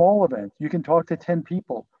be a small event. You can talk to 10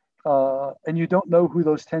 people, and you don't know who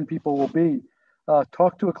those 10 people will be.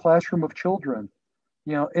 Talk to a classroom of children.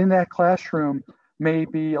 In that classroom may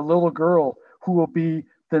be a little girl who will be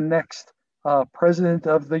the next president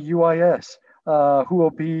of the UIS, who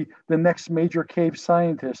will be the next major cave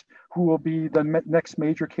scientist, who will be the next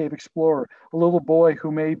major cave explorer, a little boy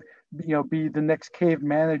who may be the next cave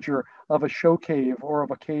manager of a show cave or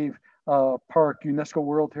of a cave park, UNESCO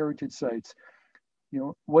World Heritage Sites.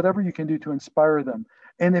 Whatever you can do to inspire them.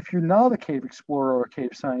 And if you're not a cave explorer or a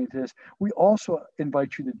cave scientist, we also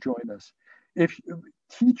invite you to join us.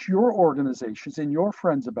 Teach your organizations and your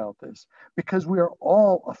friends about this, because we are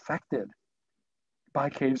all affected by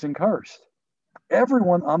caves and karst.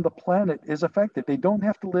 Everyone on the planet is affected. They don't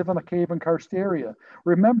have to live in a cave and karst area.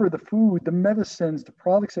 Remember, the food, the medicines, the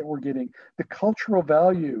products that we're getting, the cultural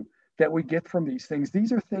value that we get from these things,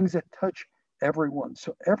 these are things that touch everyone.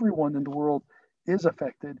 So everyone in the world is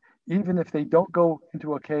affected, even if they don't go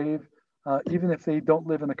into a cave, even if they don't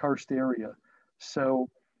live in a karst area. So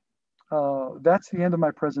that's the end of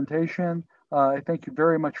my presentation. I thank you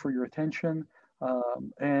very much for your attention.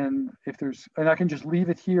 And I can just leave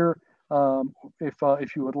it here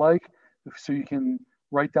if you would like, so you can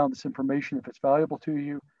write down this information if it's valuable to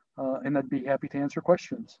you, and I'd be happy to answer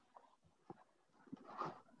questions.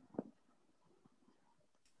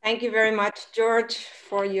 Thank you very much, George,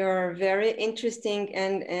 for your very interesting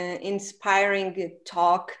and inspiring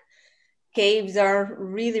talk. Caves are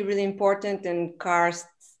really, really important, and karst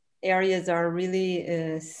areas are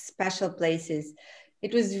really special places.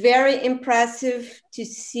 It was very impressive to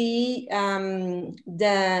see the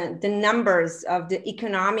numbers of the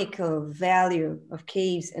economical value of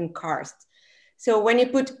caves and karst. So when you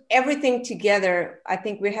put everything together, I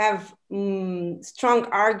think we have strong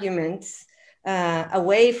arguments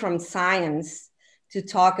away from science to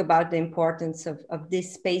talk about the importance of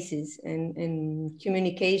these spaces and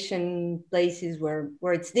communication places where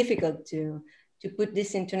it's difficult to put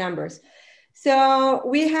this into numbers. So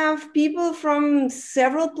we have people from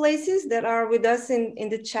several places that are with us in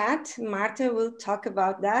the chat. Marta will talk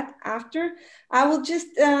about that after. I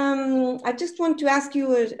just want to ask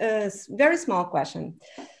you a very small question.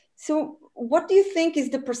 So what do you think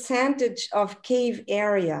is the percentage of cave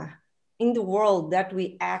area in the world that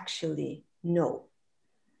we actually know?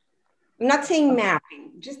 I'm not saying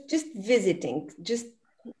mapping, just visiting. Just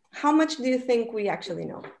how much do you think we actually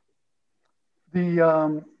know?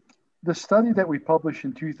 The study that we published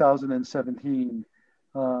in 2017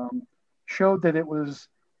 showed that it was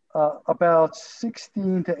about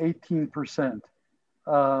 16 to 18%.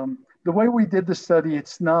 The way we did the study,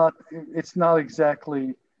 it's not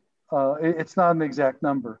exactly, it's not an exact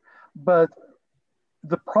number, but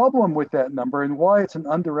the problem with that number and why it's an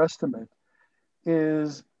underestimate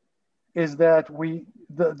is that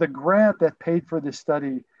the grant that paid for this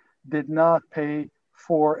study did not pay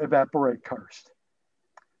for evaporate karst.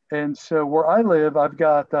 And so where I live, I've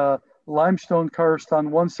got limestone karst on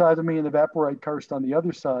one side of me and evaporite karst on the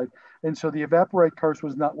other side. And so the evaporite karst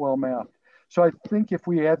was not well mapped. So I think if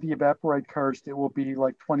we add the evaporite karst, it will be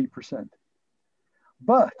like 20%.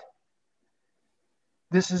 But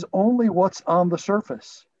this is only what's on the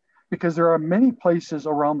surface, because there are many places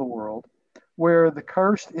around the world where the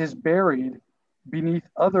karst is buried beneath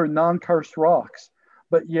other non-karst rocks,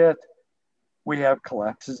 but yet we have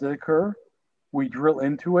collapses that occur. We drill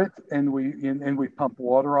into it and we pump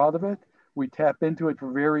water out of it. We tap into it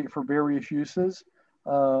for various uses.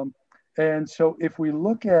 And so if we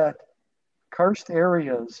look at karst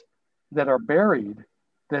areas that are buried,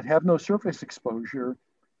 that have no surface exposure,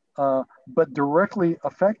 but directly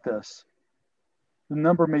affect us, the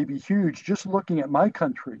number may be huge. Just looking at my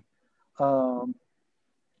country,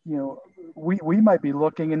 we might be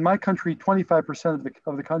looking, in my country, 25%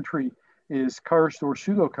 of the country is karst or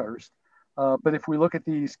pseudo-karst. But if we look at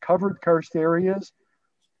these covered karst areas,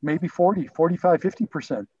 maybe 40, 45,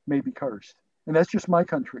 50% may be karst. And that's just my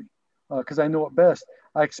country, because I know it best.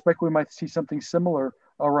 I expect we might see something similar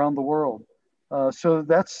around the world. So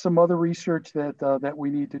that's some other research that we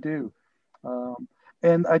need to do.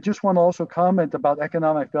 And I just want to also comment about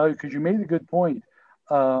economic value, because you made a good point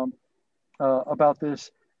about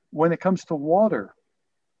this. When it comes to water,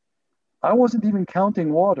 I wasn't even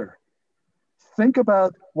counting water. Think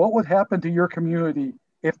about what would happen to your community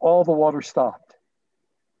if all the water stopped.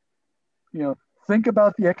 Think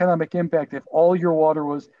about the economic impact if your water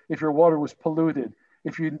was polluted,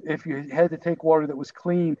 if you had to take water that was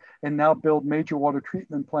clean and now build major water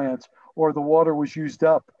treatment plants, or the water was used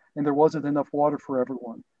up and there wasn't enough water for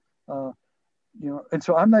everyone. And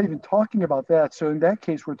so I'm not even talking about that. So in that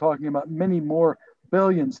case, we're talking about many more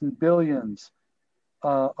billions and billions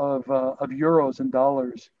of euros and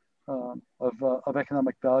dollars of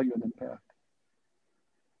economic value and impact.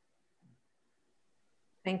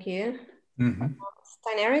 Thank you. Mm-hmm.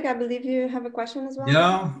 Stein Erik, I believe you have a question as well.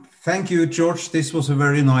 Yeah, thank you, George. This was a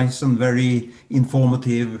very nice and very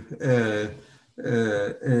informative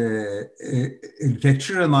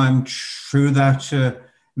lecture, and I'm sure that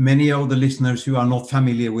many of the listeners who are not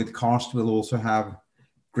familiar with karst will also have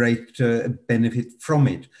great benefit from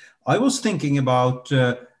it. I was thinking about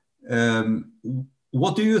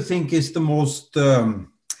what do you think is the most,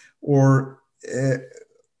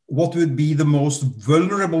 what would be the most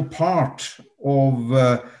vulnerable part of,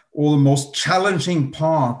 or the most challenging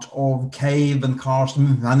part of cave and karst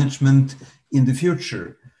management in the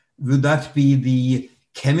future? Would that be the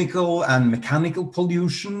chemical and mechanical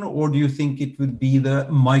pollution, or do you think it would be the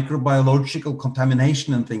microbiological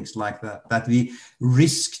contamination and things like that, that we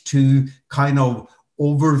risk to kind of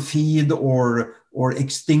overfeed or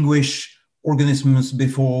extinguish organisms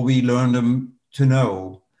before we learn them to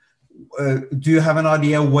know? Do you have an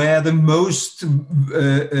idea where the most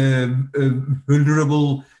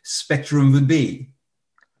vulnerable spectrum would be?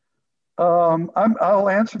 I'll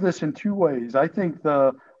answer this in two ways. I think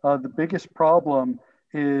the biggest problem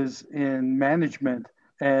is in management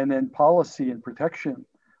and in policy and protection,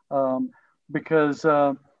 because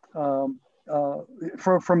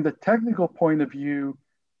from the technical point of view,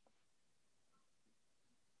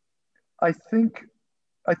 from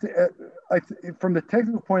the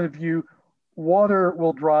technical point of view, water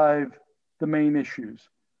will drive the main issues,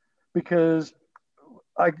 because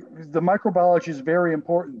the microbiology is very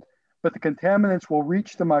important, but the contaminants will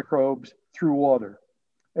reach the microbes through water.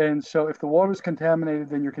 And so if the water is contaminated,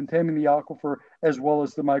 then you're contaminating the aquifer as well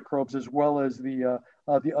as the microbes, as well as the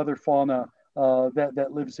other fauna that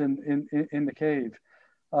lives in the cave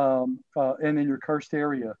and in your karst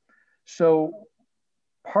area. So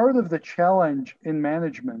part of the challenge in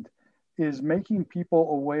management is making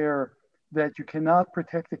people aware that you cannot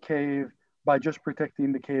protect the cave by just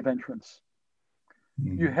protecting the cave entrance.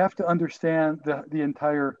 You have to understand the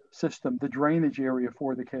entire system, the drainage area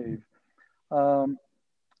for the cave.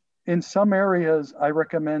 In some areas, I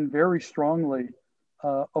recommend very strongly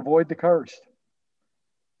avoid the karst.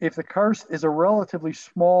 If the karst is a relatively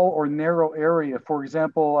small or narrow area, for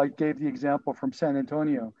example, I gave the example from San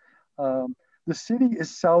Antonio, the city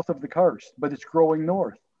is south of the karst, but it's growing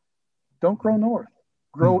north. Don't grow north,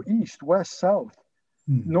 grow east, west, south.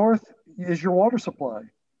 North is your water supply.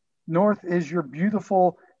 North is your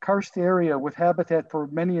beautiful karst area with habitat for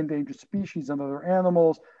many endangered species and other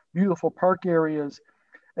animals, beautiful park areas.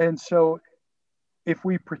 And so if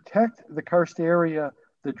we protect the karst area,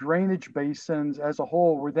 the drainage basins as a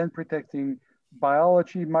whole, we're then protecting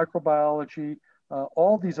biology, microbiology,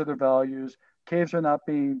 all these other values. Caves are not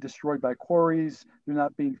being destroyed by quarries. They're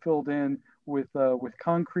not being filled in with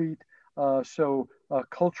concrete. So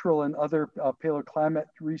cultural and other paleoclimate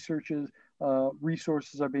resources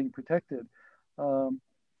are being protected.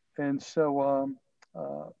 And so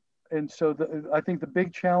I think the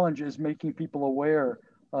big challenge is making people aware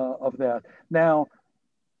of that. Now,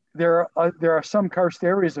 there are some karst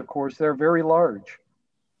areas, of course, that are very large.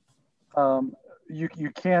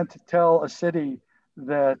 You can't tell a city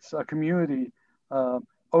that's a community,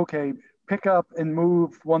 okay, pick up and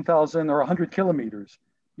move 1,000 or 100 kilometers,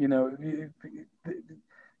 you know,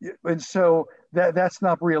 and so that's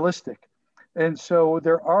not realistic. And so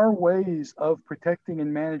there are ways of protecting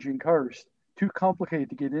and managing karst, too complicated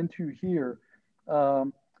to get into here.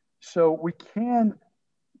 So we can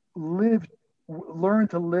learn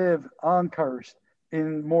to live on karst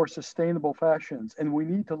in more sustainable fashions, and we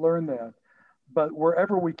need to learn that. But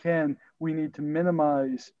wherever we can, we need to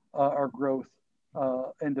minimize our growth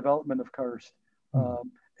and development of karst,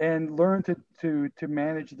 and learn to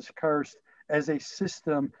manage this karst as a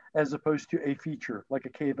system as opposed to a feature like a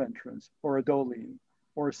cave entrance or a doline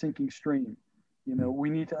or a sinking stream. You know, we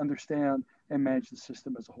need to understand and manage the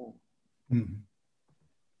system as a whole.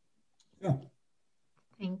 Yeah.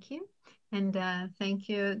 Thank you. And thank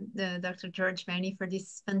you, Dr. George Veni, for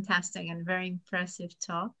this fantastic and very impressive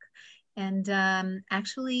talk. And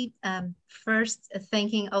actually, first,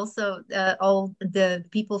 thanking also all the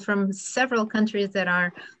people from several countries that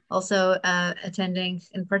are also attending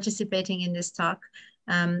and participating in this talk.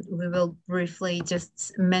 We will briefly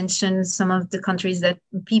just mention some of the countries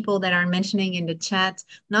people that are mentioning in the chat,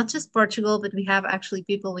 not just Portugal, but we have actually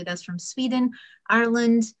people with us from Sweden,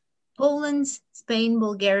 Ireland, Poland, Spain,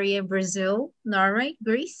 Bulgaria, Brazil, Norway,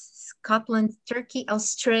 Greece, Scotland, Turkey,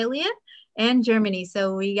 Australia, and Germany.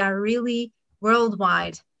 So we are really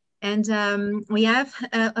worldwide. And we have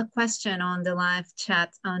a question on the live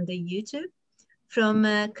chat on the YouTube from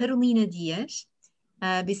Carolina Diaz.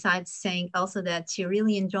 Besides saying also that she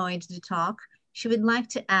really enjoyed the talk, she would like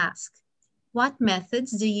to ask, what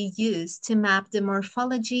methods do you use to map the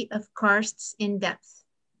morphology of karsts in depth?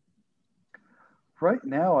 Right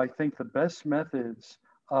now, I think the best methods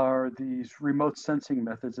are these remote sensing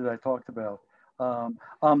methods that I talked about.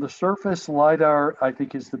 On the surface, LiDAR, I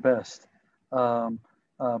think, is the best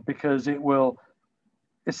because it will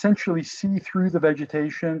essentially see through the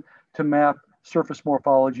vegetation to map surface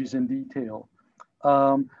morphologies in detail.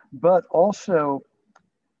 But also,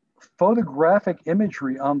 photographic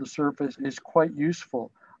imagery on the surface is quite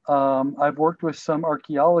useful. I've worked with some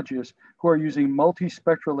archaeologists who are using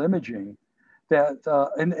multispectral imaging that,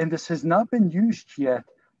 and this has not been used yet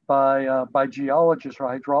by geologists or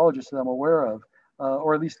hydrologists that I'm aware of,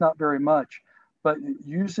 or at least not very much, but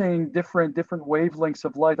using different wavelengths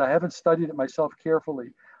of light. I haven't studied it myself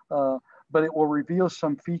carefully, but it will reveal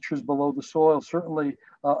some features below the soil, certainly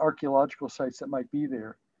archaeological sites that might be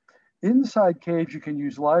there. Inside caves, you can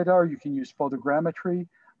use LiDAR, you can use photogrammetry,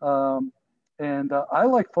 and I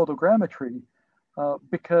like photogrammetry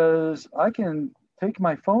because I can take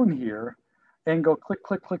my phone here and go click,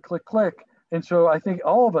 click, click, click, click. And so I think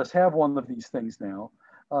all of us have one of these things now.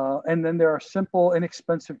 And then there are simple,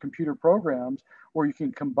 inexpensive computer programs where you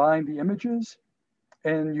can combine the images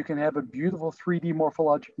and you can have a beautiful 3D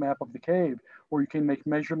morphologic map of the cave, where you can make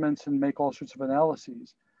measurements and make all sorts of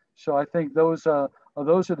analyses. So I think those are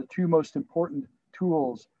the two most important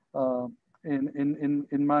tools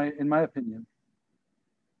in my opinion.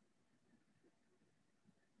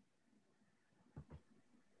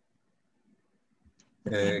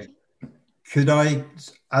 Could I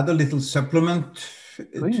add a little supplement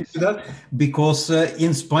Please. to that? Because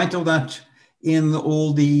in spite of that, in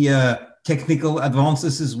all the technical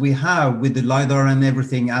advances we have with the LiDAR and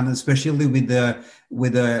everything, and especially with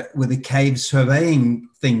the cave surveying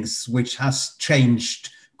things, which has changed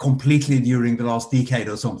completely during the last decade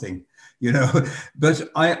or something, you know. But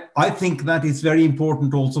I think that it's very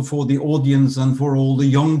important also for the audience and for all the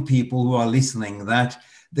young people who are listening, that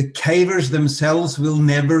the cavers themselves will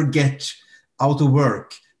never get out of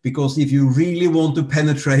work, because if you really want to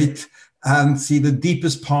penetrate and see the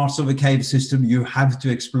deepest parts of a cave system, you have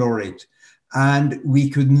to explore it. And we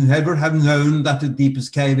could never have known that the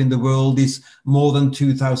deepest cave in the world is more than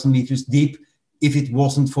 2,000 meters deep if it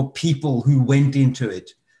wasn't for people who went into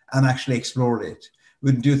it and actually explored it.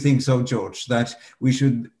 Would you think so, George? That we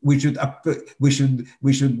should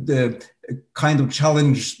kind of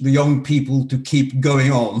challenge the young people to keep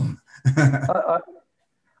going on?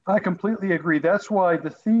 I completely agree. That's why the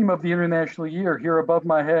theme of the International Year here above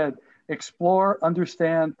my head: explore,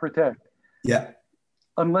 understand, protect. Yeah.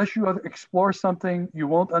 Unless you explore something, you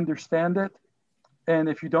won't understand it. And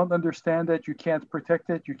if you don't understand it, you can't protect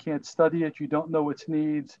it, you can't study it, you don't know its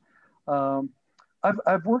needs.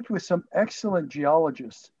 I've worked with some excellent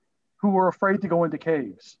geologists who were afraid to go into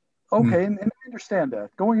caves. Okay, and I understand that.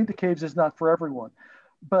 Going into caves is not for everyone.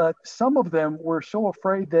 But some of them were so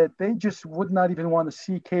afraid that they just would not even want to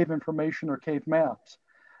see cave information or cave maps.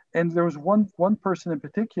 And there was one person in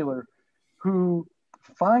particular who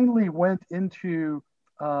finally went into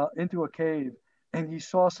a cave, and he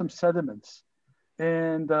saw some sediments,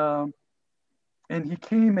 and he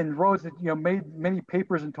came and wrote, made many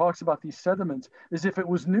papers and talks about these sediments as if it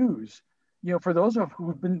was news. For those of us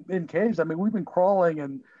who've been in caves, I mean, we've been crawling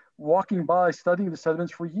and walking by, studying the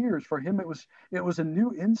sediments for years. For him, it was a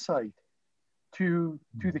new insight to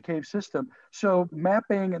the cave system. So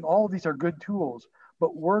mapping and all of these are good tools,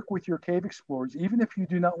 but work with your cave explorers, even if you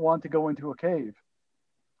do not want to go into a cave.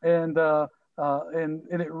 And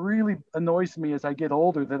it really annoys me as I get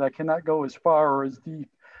older that I cannot go as far or as deep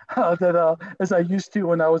as I used to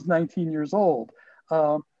when I was 19 years old.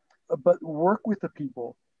 But work with the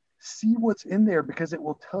people, see what's in there, because it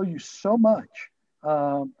will tell you so much.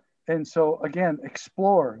 And so again,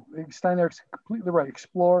 explore. Steiner's completely right.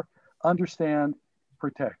 Explore, understand,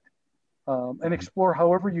 protect, and explore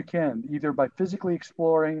however you can, either by physically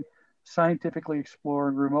exploring, scientifically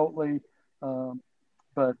exploring, remotely.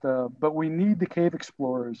 But we need the cave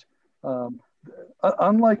explorers.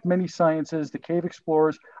 Unlike many sciences, the cave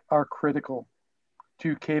explorers are critical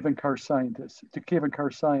to cave and karst scientists, to cave and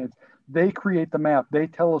karst science. They create the map. They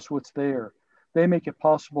tell us what's there. They make it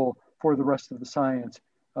possible for the rest of the science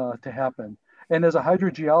to happen. And as a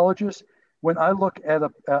hydrogeologist, when I look at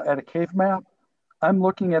a cave map, I'm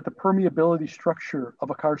looking at the permeability structure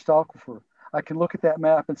of a karst aquifer. I can look at that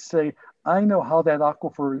map and say, I know how that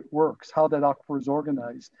aquifer works, how that aquifer is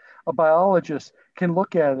organized. A biologist can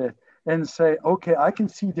look at it and say, okay, I can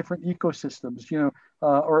see different ecosystems,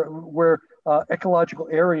 or where ecological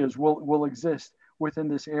areas will exist within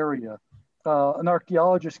this area. An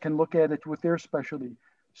archaeologist can look at it with their specialty.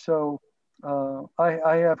 So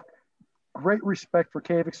I have great respect for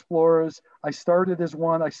cave explorers. I started as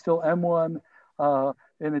one, I still am one.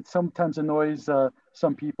 And it sometimes annoys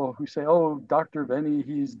some people who say, oh, Dr. Veni,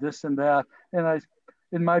 he's this and that. And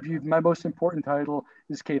in my view, my most important title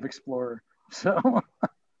is cave explorer. So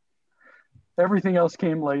everything else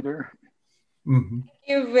came later. Mm-hmm. Thank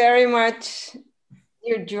you very much,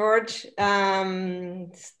 dear George.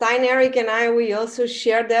 Stein-Erik and I, we also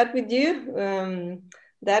shared that with you.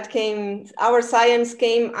 Our science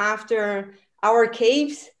came after our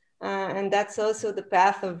caves. And that's also the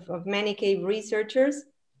path of many cave researchers.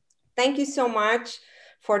 Thank you so much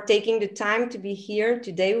for taking the time to be here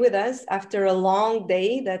today with us after a long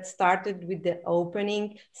day that started with the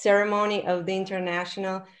opening ceremony of the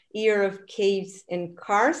International Year of Caves in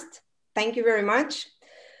Karst. Thank you very much.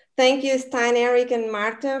 Thank you, Stein-Erik and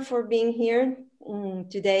Marta, for being here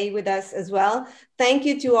today with us as well. Thank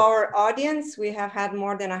you to our audience. We have had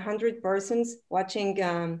more than 100 persons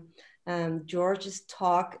watching George's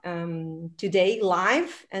talk today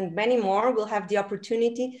live, and many more will have the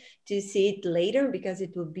opportunity to see it later because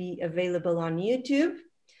it will be available on YouTube.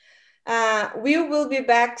 We will be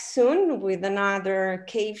back soon with another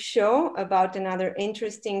cave show about another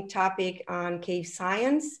interesting topic on cave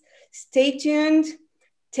science. Stay tuned,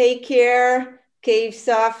 take care, cave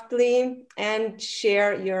softly, and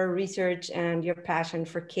share your research and your passion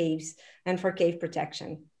for caves and for cave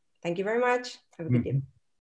protection. Thank you very much. Have a good day.